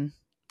person.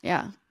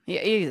 Yeah. He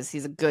is.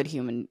 He's a good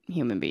human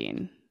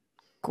being.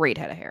 Great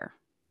head of hair.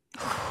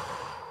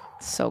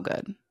 So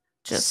good.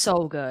 Just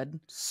so good.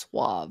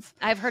 Suave.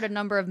 I've heard a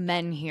number of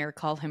men here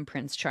call him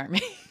Prince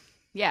Charming.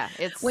 Yeah.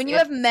 When you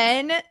have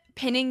men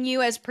pinning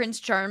you as Prince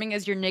Charming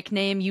as your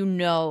nickname, you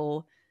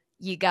know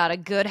you got a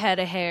good head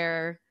of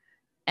hair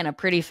and a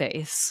pretty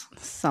face.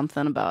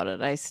 Something about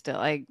it.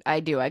 I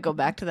do. I go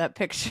back to that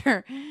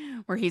picture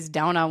where he's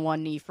down on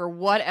one knee for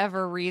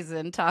whatever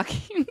reason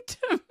talking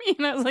to me.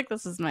 And I was like,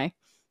 this is my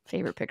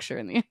favorite picture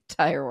in the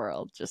entire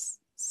world. Just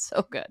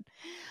so good.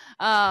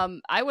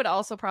 I would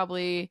also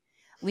probably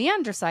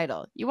Leon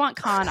Draisaitl. You want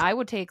Con? I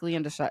would take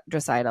Leon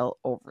Draisaitl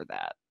over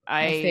that.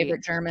 My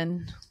favorite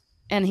German.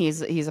 And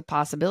he's a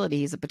possibility.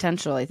 He's a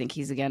potential. I think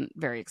he's, again,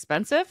 very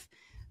expensive,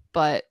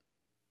 but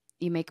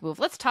you make a move.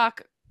 Let's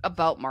talk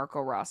about Marco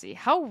Rossi.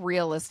 How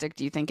realistic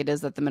do you think it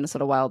is that the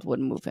Minnesota Wild would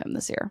move him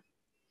this year?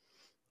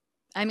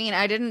 I mean,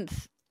 I've been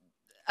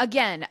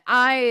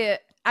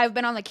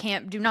on the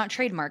camp, do not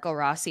trade Marco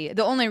Rossi.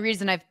 The only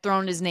reason I've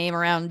thrown his name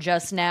around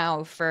just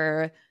now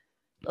for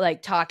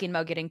like talking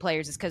about getting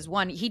players is because,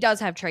 one, he does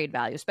have trade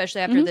value,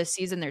 especially after this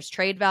season. There's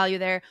trade value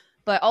there.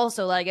 But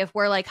also, like, if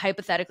we're like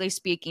hypothetically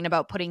speaking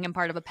about putting him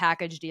part of a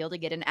package deal to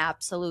get an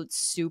absolute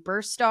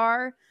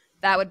superstar,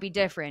 that would be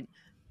different.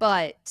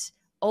 But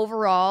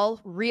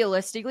overall,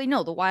 realistically,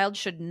 no, the Wild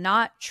should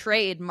not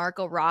trade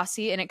Marco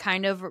Rossi. And it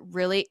kind of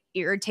really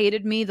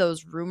irritated me,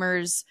 those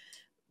rumors,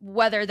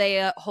 whether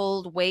they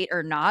hold weight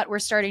or not, were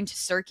starting to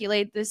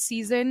circulate this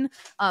season,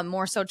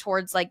 more so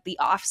towards like the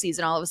off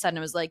season. All of a sudden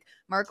it was like,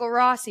 Marco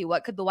Rossi,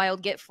 what could the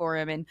Wild get for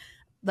him? And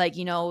like,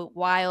 you know,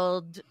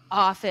 Wild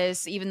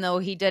office, even though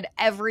he did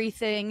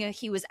everything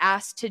he was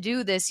asked to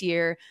do this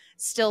year,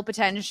 still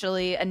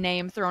potentially a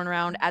name thrown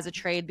around as a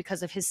trade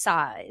because of his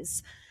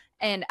size.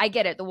 And I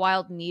get it, the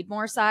Wild need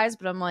more size,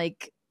 but I'm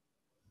like,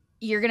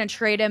 you're going to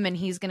trade him and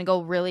he's going to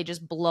go really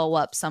just blow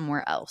up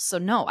somewhere else. So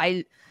no,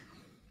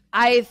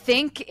 I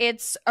think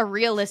it's a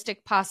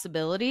realistic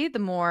possibility the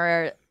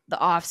more the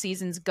off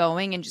season's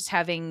going, and just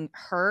having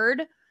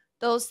heard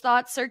those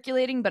thoughts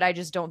circulating, but I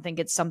just don't think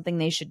it's something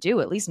they should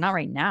do, at least not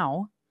right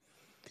now.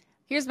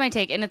 Here's my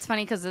take, and it's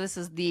funny because this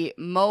is the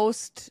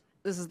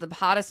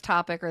hottest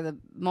topic, or the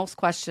most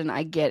question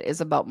I get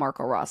is about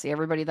Marco Rossi.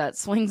 Everybody that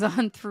swings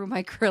on through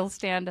my grill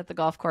stand at the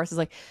golf course is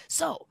like,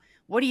 so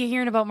what are you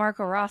hearing about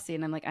Marco Rossi?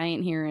 And I'm like, I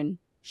ain't hearing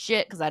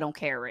shit because I don't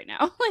care right now.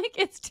 Like,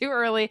 it's too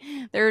early.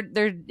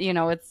 They're you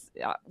know, it's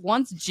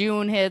once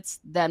June hits,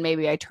 then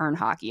maybe I turn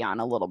hockey on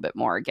a little bit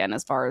more again,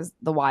 as far as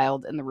the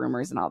Wild and the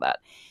rumors and all that.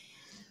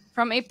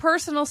 From a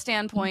personal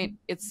standpoint,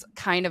 it's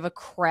kind of a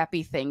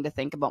crappy thing to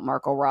think about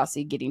Marco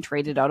Rossi getting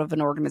traded out of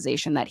an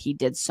organization that he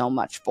did so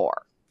much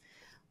for.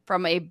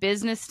 From a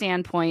business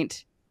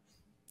standpoint,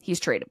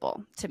 he's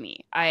tradable to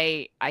me.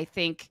 I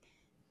think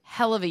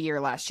hell of a year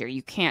last year.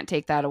 You can't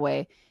take that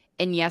away.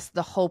 And yes,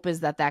 the hope is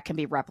that can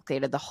be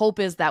replicated. The hope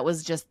is that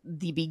was just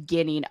the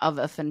beginning of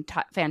a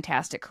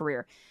fantastic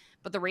career.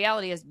 But the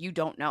reality is you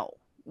don't know.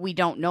 We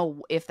don't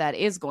know if that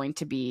is going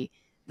to be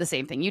the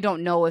same thing. You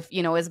don't know if,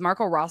 you know, is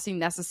Marco Rossi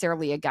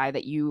necessarily a guy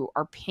that you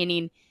are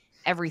pinning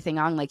everything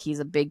on? Like, he's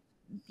a big,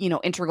 you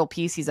know, integral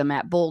piece. He's a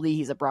Matt Boldy.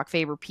 He's a Brock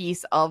Faber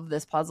piece of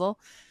this puzzle.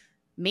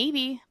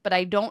 Maybe, but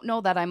I don't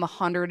know that I'm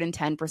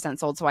 110%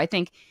 sold. So I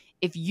think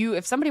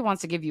if somebody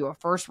wants to give you a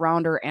first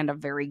rounder and a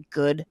very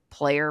good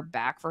player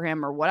back for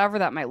him, or whatever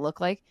that might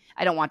look like,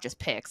 I don't want just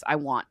picks. I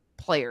want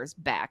players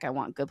back. I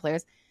want good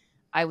players.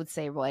 I would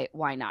say,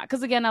 why not?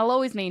 Because again, I'll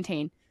always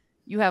maintain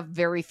you have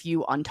very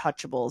few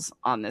untouchables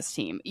on this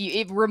team.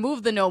 You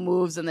remove the no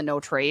moves and the no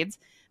trades,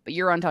 but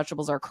your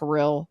untouchables are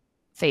Kirill,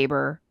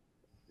 Faber,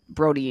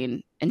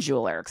 Brodin, and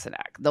Joel Eriksson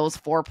Ek. Those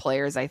four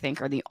players, I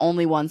think, are the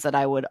only ones that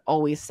I would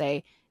always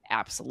say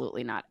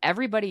absolutely not.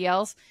 Everybody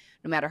else,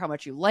 no matter how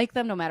much you like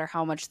them, no matter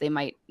how much they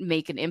might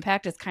make an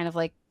impact, it's kind of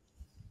like,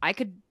 I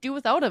could do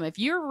without them. If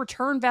your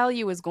return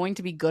value is going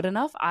to be good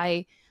enough,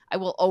 I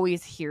will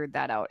always hear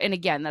that out. And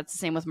again, that's the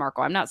same with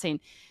Marco. I'm not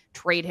saying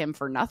trade him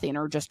for nothing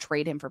or just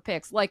trade him for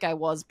picks like I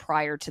was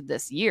prior to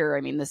this year.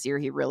 I mean, this year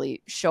he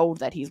really showed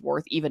that he's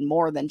worth even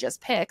more than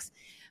just picks.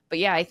 But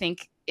yeah, I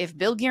think if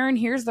Bill Guerin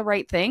hears the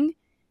right thing,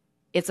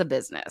 it's a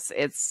business.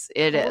 It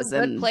is.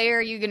 What player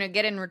are you going to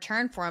get in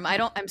return for him?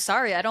 I'm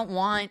sorry. I don't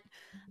want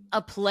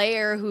a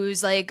player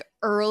who's like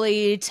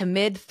early to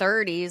mid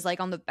 30s, like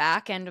on the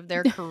back end of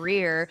their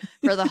career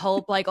for the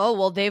hope like, oh,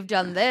 well, they've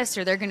done this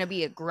or they're going to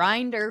be a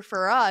grinder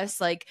for us.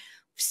 Like,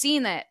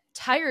 seen that,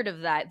 tired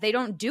of that. They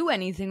don't do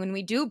anything when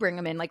we do bring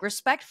them in. Like,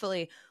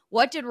 respectfully,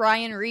 what did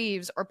Ryan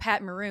Reeves or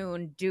Pat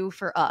Maroon do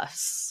for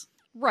us?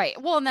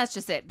 Right. Well, and that's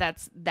just it.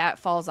 That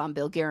falls on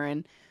Bill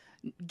Guerin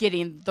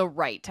getting the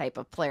right type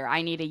of player.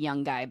 I need a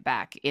young guy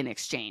back in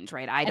exchange,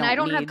 right? I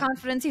don't have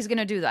confidence he's going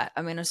to do that.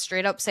 I'm going to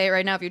straight up say it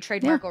right now. If you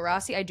trade Marco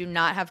Rossi, I do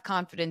not have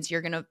confidence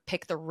you're going to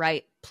pick the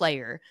right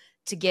player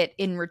to get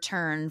in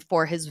return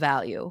for his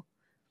value.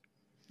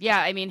 Yeah,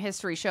 I mean,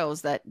 history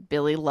shows that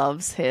Billy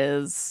loves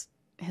his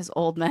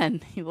old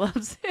men. He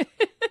loves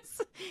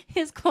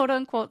his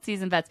quote-unquote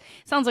seasoned vets.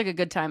 Sounds like a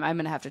good time. I'm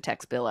going to have to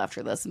text Bill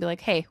after this and be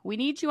like, hey, we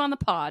need you on the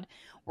pod.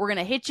 We're going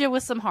to hit you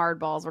with some hard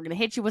balls. We're going to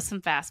hit you with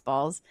some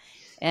fastballs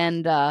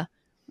and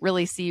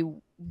really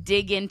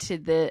dig into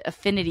the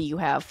affinity you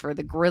have for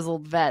the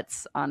grizzled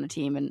vets on a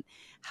team and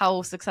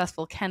how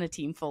successful can a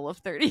team full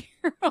of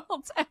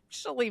 30-year-olds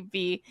actually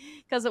be?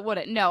 Because it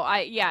wouldn't. No,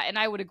 and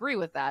I would agree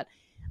with that.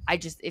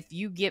 If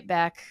you get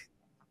back,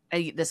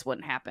 this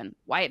wouldn't happen.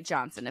 Wyatt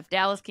Johnson. If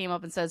Dallas came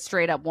up and said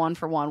straight up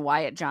 1-for-1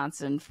 Wyatt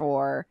Johnson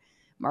for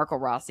Marco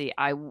Rossi,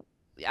 I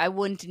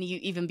wouldn't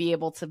even be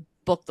able to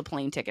book the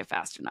plane ticket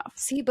fast enough.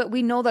 See, but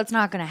we know that's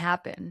not going to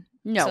happen.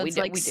 No, so we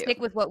do. Stick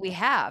with what we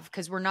have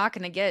because we're not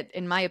going to get,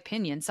 in my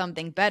opinion,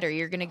 something better.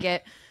 You're going to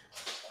get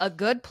a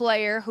good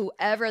player,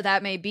 whoever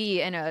that may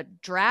be, and a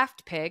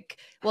draft pick.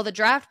 Well, the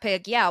draft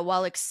pick,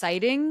 while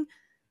exciting,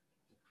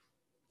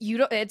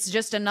 it's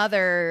just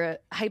another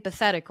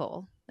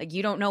hypothetical. Like,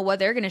 you don't know what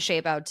they're going to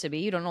shape out to be.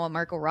 You don't know what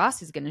Marco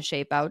Rossi is going to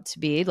shape out to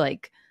be.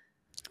 Like,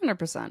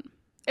 100%.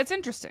 It's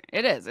interesting.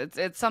 It is.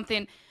 It's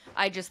something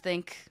I just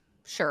think,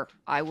 sure,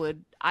 I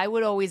would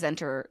always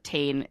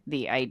entertain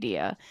the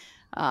idea.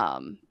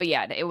 But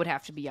yeah, it would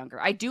have to be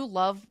younger. I do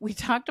love, we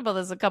talked about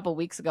this a couple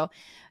weeks ago.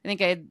 I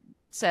think I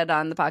said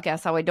on the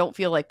podcast how I don't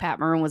feel like Pat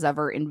Maroon was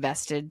ever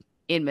invested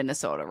in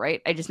Minnesota,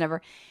 right? I just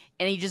never,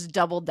 and he just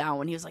doubled down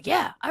when he was like,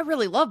 yeah, I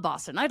really love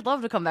Boston. I'd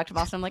love to come back to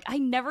Boston. I'm like, I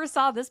never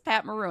saw this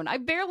Pat Maroon. I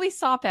barely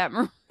saw Pat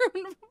Maroon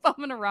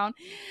bumming around,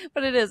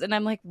 but it is. And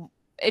I'm like,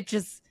 it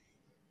just,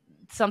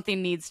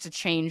 something needs to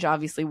change,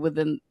 obviously,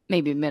 within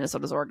maybe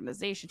Minnesota's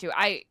organization too.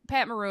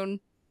 Pat Maroon,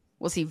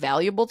 was he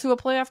valuable to a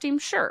playoff team?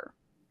 Sure.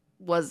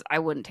 I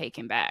wouldn't take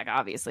him back,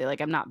 obviously.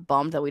 Like, I'm not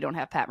bummed that we don't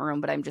have Pat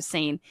Maroon, but I'm just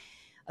saying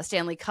a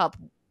Stanley Cup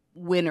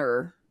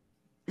winner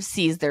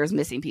sees there's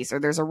missing piece, or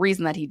there's a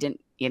reason that he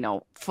didn't,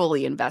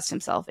 fully invest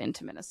himself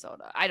into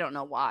Minnesota. I don't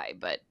know why,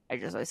 but I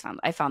just always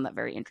found that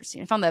very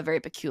interesting. I found that very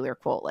peculiar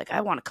quote. Like,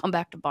 I want to come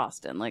back to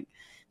Boston. Like,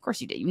 of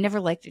course you did. You never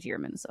liked it here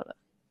in Minnesota.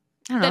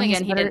 I don't know. Then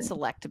again, he didn't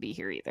select to be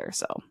here either,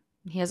 so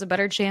he has a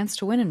better chance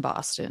to win in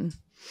Boston.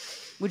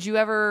 We've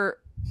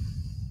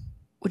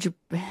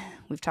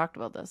talked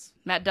about this.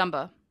 Matt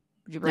Dumba.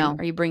 No.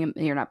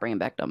 You're not bringing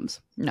back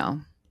Dumbs? No.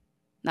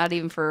 Not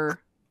even for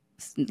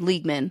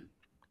league men?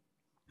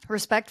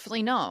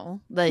 Respectfully,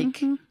 no.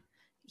 Like,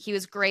 he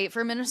was great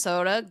for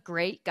Minnesota,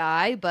 great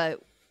guy,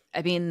 but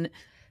I mean,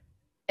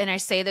 and I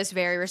say this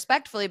very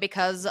respectfully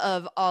because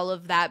of all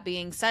of that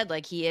being said,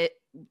 like,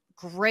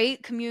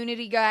 great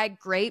community guy,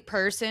 great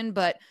person,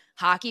 but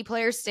hockey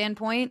player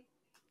standpoint,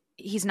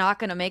 he's not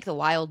going to make the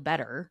Wild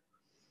better.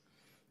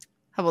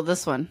 How about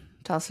this one?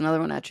 Toss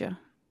another one at you.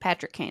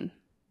 Patrick Kane.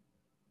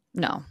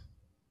 No.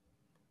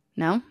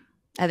 I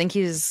think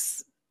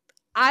this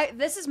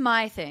is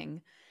my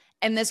thing.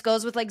 And this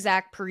goes with like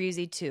Zach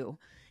Parise too.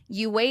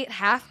 You wait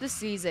half the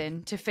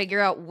season to figure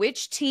out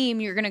which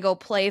team you're going to go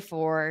play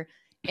for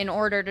in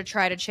order to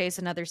try to chase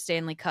another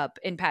Stanley Cup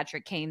in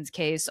Patrick Kane's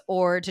case,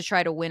 or to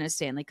try to win a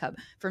Stanley Cup.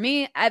 For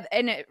me,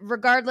 and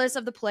regardless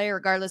of the player,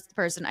 regardless of the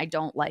person, I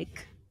don't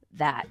like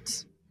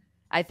that.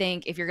 I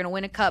think if you're going to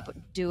win a cup,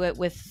 do it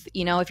with,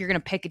 if you're going to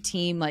pick a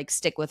team, like,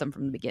 stick with them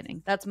from the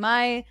beginning. That's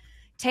my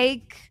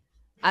take.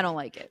 I don't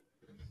like it.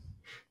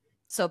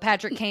 So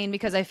Patrick Kane,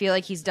 because I feel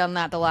like he's done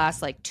that the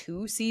last,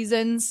 2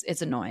 seasons,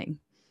 it's annoying.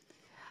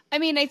 I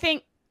mean, I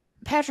think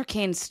Patrick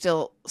Kane's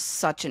still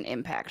such an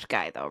impact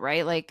guy, though,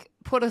 right? Like,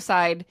 put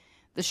aside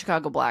the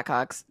Chicago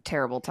Blackhawks'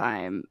 terrible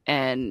time,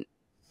 and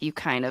you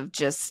kind of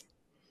just,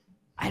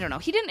 I don't know.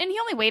 He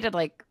only waited,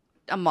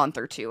 a month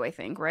or 2, I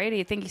think, right?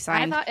 I think he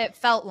signed. I thought it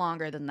felt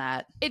longer than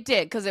that. It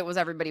did, because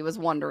everybody was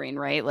wondering,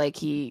 right? Like,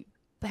 he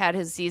had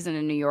his season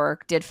in New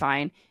York, did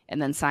fine,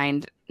 and then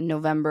signed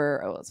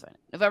November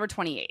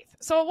 28th.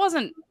 So it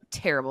wasn't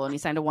terrible, and he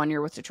signed a 1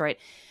 year with Detroit.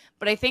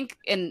 But I think,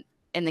 and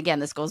again,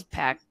 this goes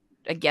back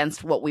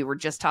against what we were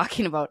just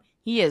talking about.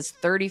 He is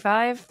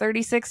 35,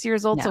 36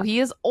 years old, so he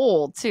is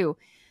old too.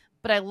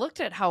 But I looked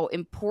at how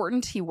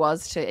important he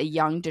was to a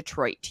young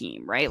Detroit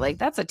team, right? Like,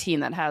 that's a team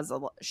that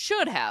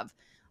should have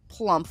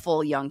plump,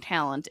 full young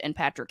talent, and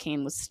Patrick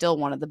Kane was still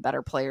one of the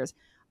better players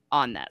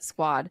on that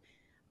squad.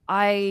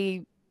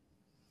 I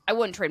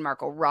wouldn't trade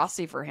Marco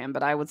Rossi for him,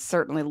 but I would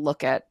certainly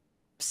look at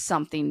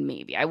something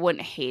maybe. I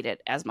wouldn't hate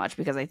it as much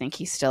because I think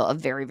he's still a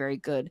very, very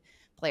good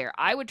player.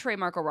 I would trade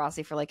Marco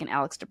Rossi for like an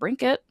Alex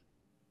DeBrincat.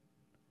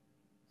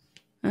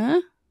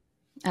 Huh?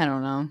 I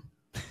don't know.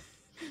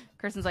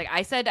 Kirsten's like,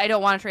 I said I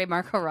don't want to trade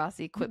Marco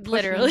Rossi. Quit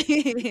literally.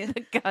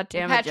 The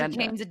goddamn Patrick agenda.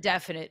 Kane's a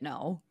definite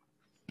no.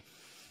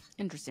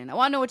 Interesting. I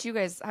want to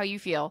know how you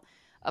feel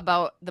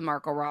about the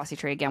Marco Rossi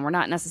trade. Again, we're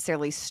not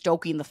necessarily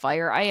stoking the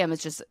fire. I am.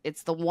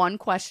 It's the one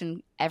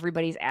question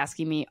everybody's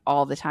asking me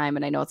all the time,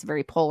 and I know it's a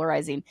very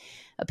polarizing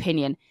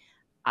opinion.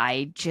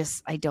 I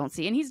don't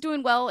see, and he's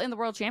doing well in the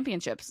World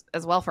Championships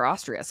as well for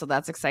Austria, so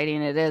that's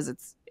exciting.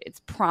 It's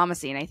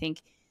promising. I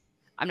think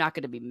I'm not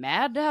going to be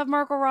mad to have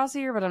Marco Rossi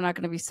here, but I'm not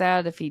going to be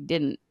sad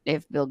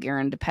if Bill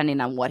Guerin,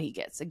 depending on what he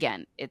gets.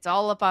 Again, it's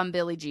all up on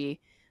Billy G.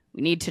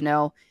 We need to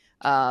know.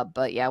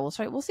 But yeah, we'll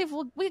see if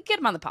we get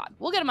him on the pod.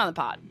 We'll get him on the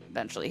pod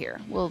eventually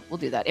here. We'll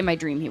do that. In my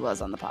dream, he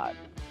was on the pod,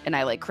 and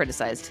I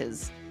criticized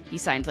he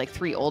signed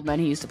 3 old men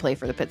who used to play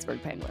for the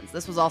Pittsburgh Penguins.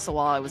 This was also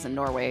while I was in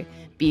Norway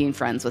being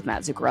friends with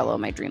Matt Zuccarello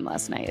in my dream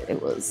last night.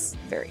 It was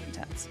very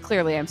intense.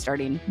 Clearly I'm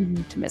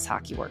starting to miss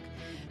hockey work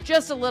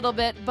just a little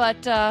bit,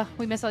 but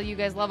we miss all you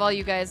guys, love all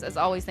you guys. As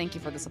always, thank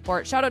you for the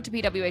support. Shout out to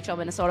PWHL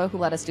Minnesota, who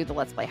let us do the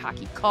Let's Play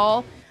Hockey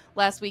call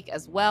last week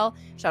as well.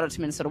 Shout out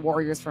to Minnesota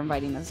Warriors for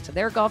inviting us to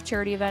their golf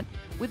charity event.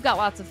 We've got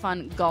lots of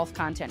fun golf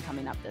content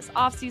coming up this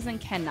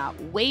offseason.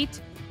 Cannot wait.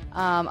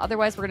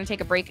 Otherwise, we're going to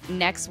take a break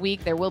next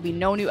week. There will be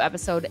no new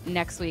episode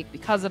next week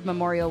because of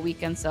Memorial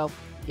Weekend, so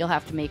you'll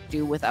have to make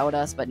do without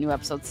us, but new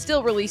episodes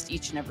still released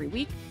each and every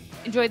week.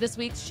 Enjoy this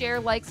week. Share,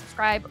 like,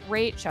 subscribe,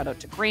 rate. Shout out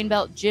to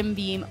Grainbelt, Jim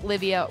Beam,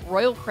 Livea,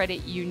 Royal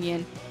Credit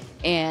Union,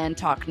 and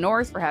Talk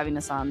North for having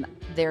us on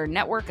their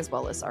network, as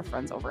well as our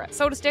friends over at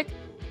Soda Stick.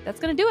 That's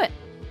going to do it.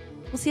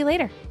 We'll see you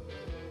later.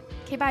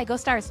 Okay, bye. Go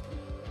Stars.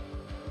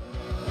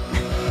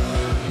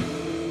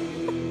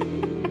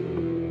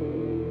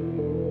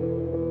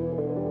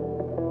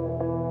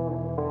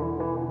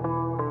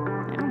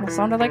 I almost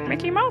sounded like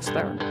Mickey Mouse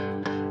there.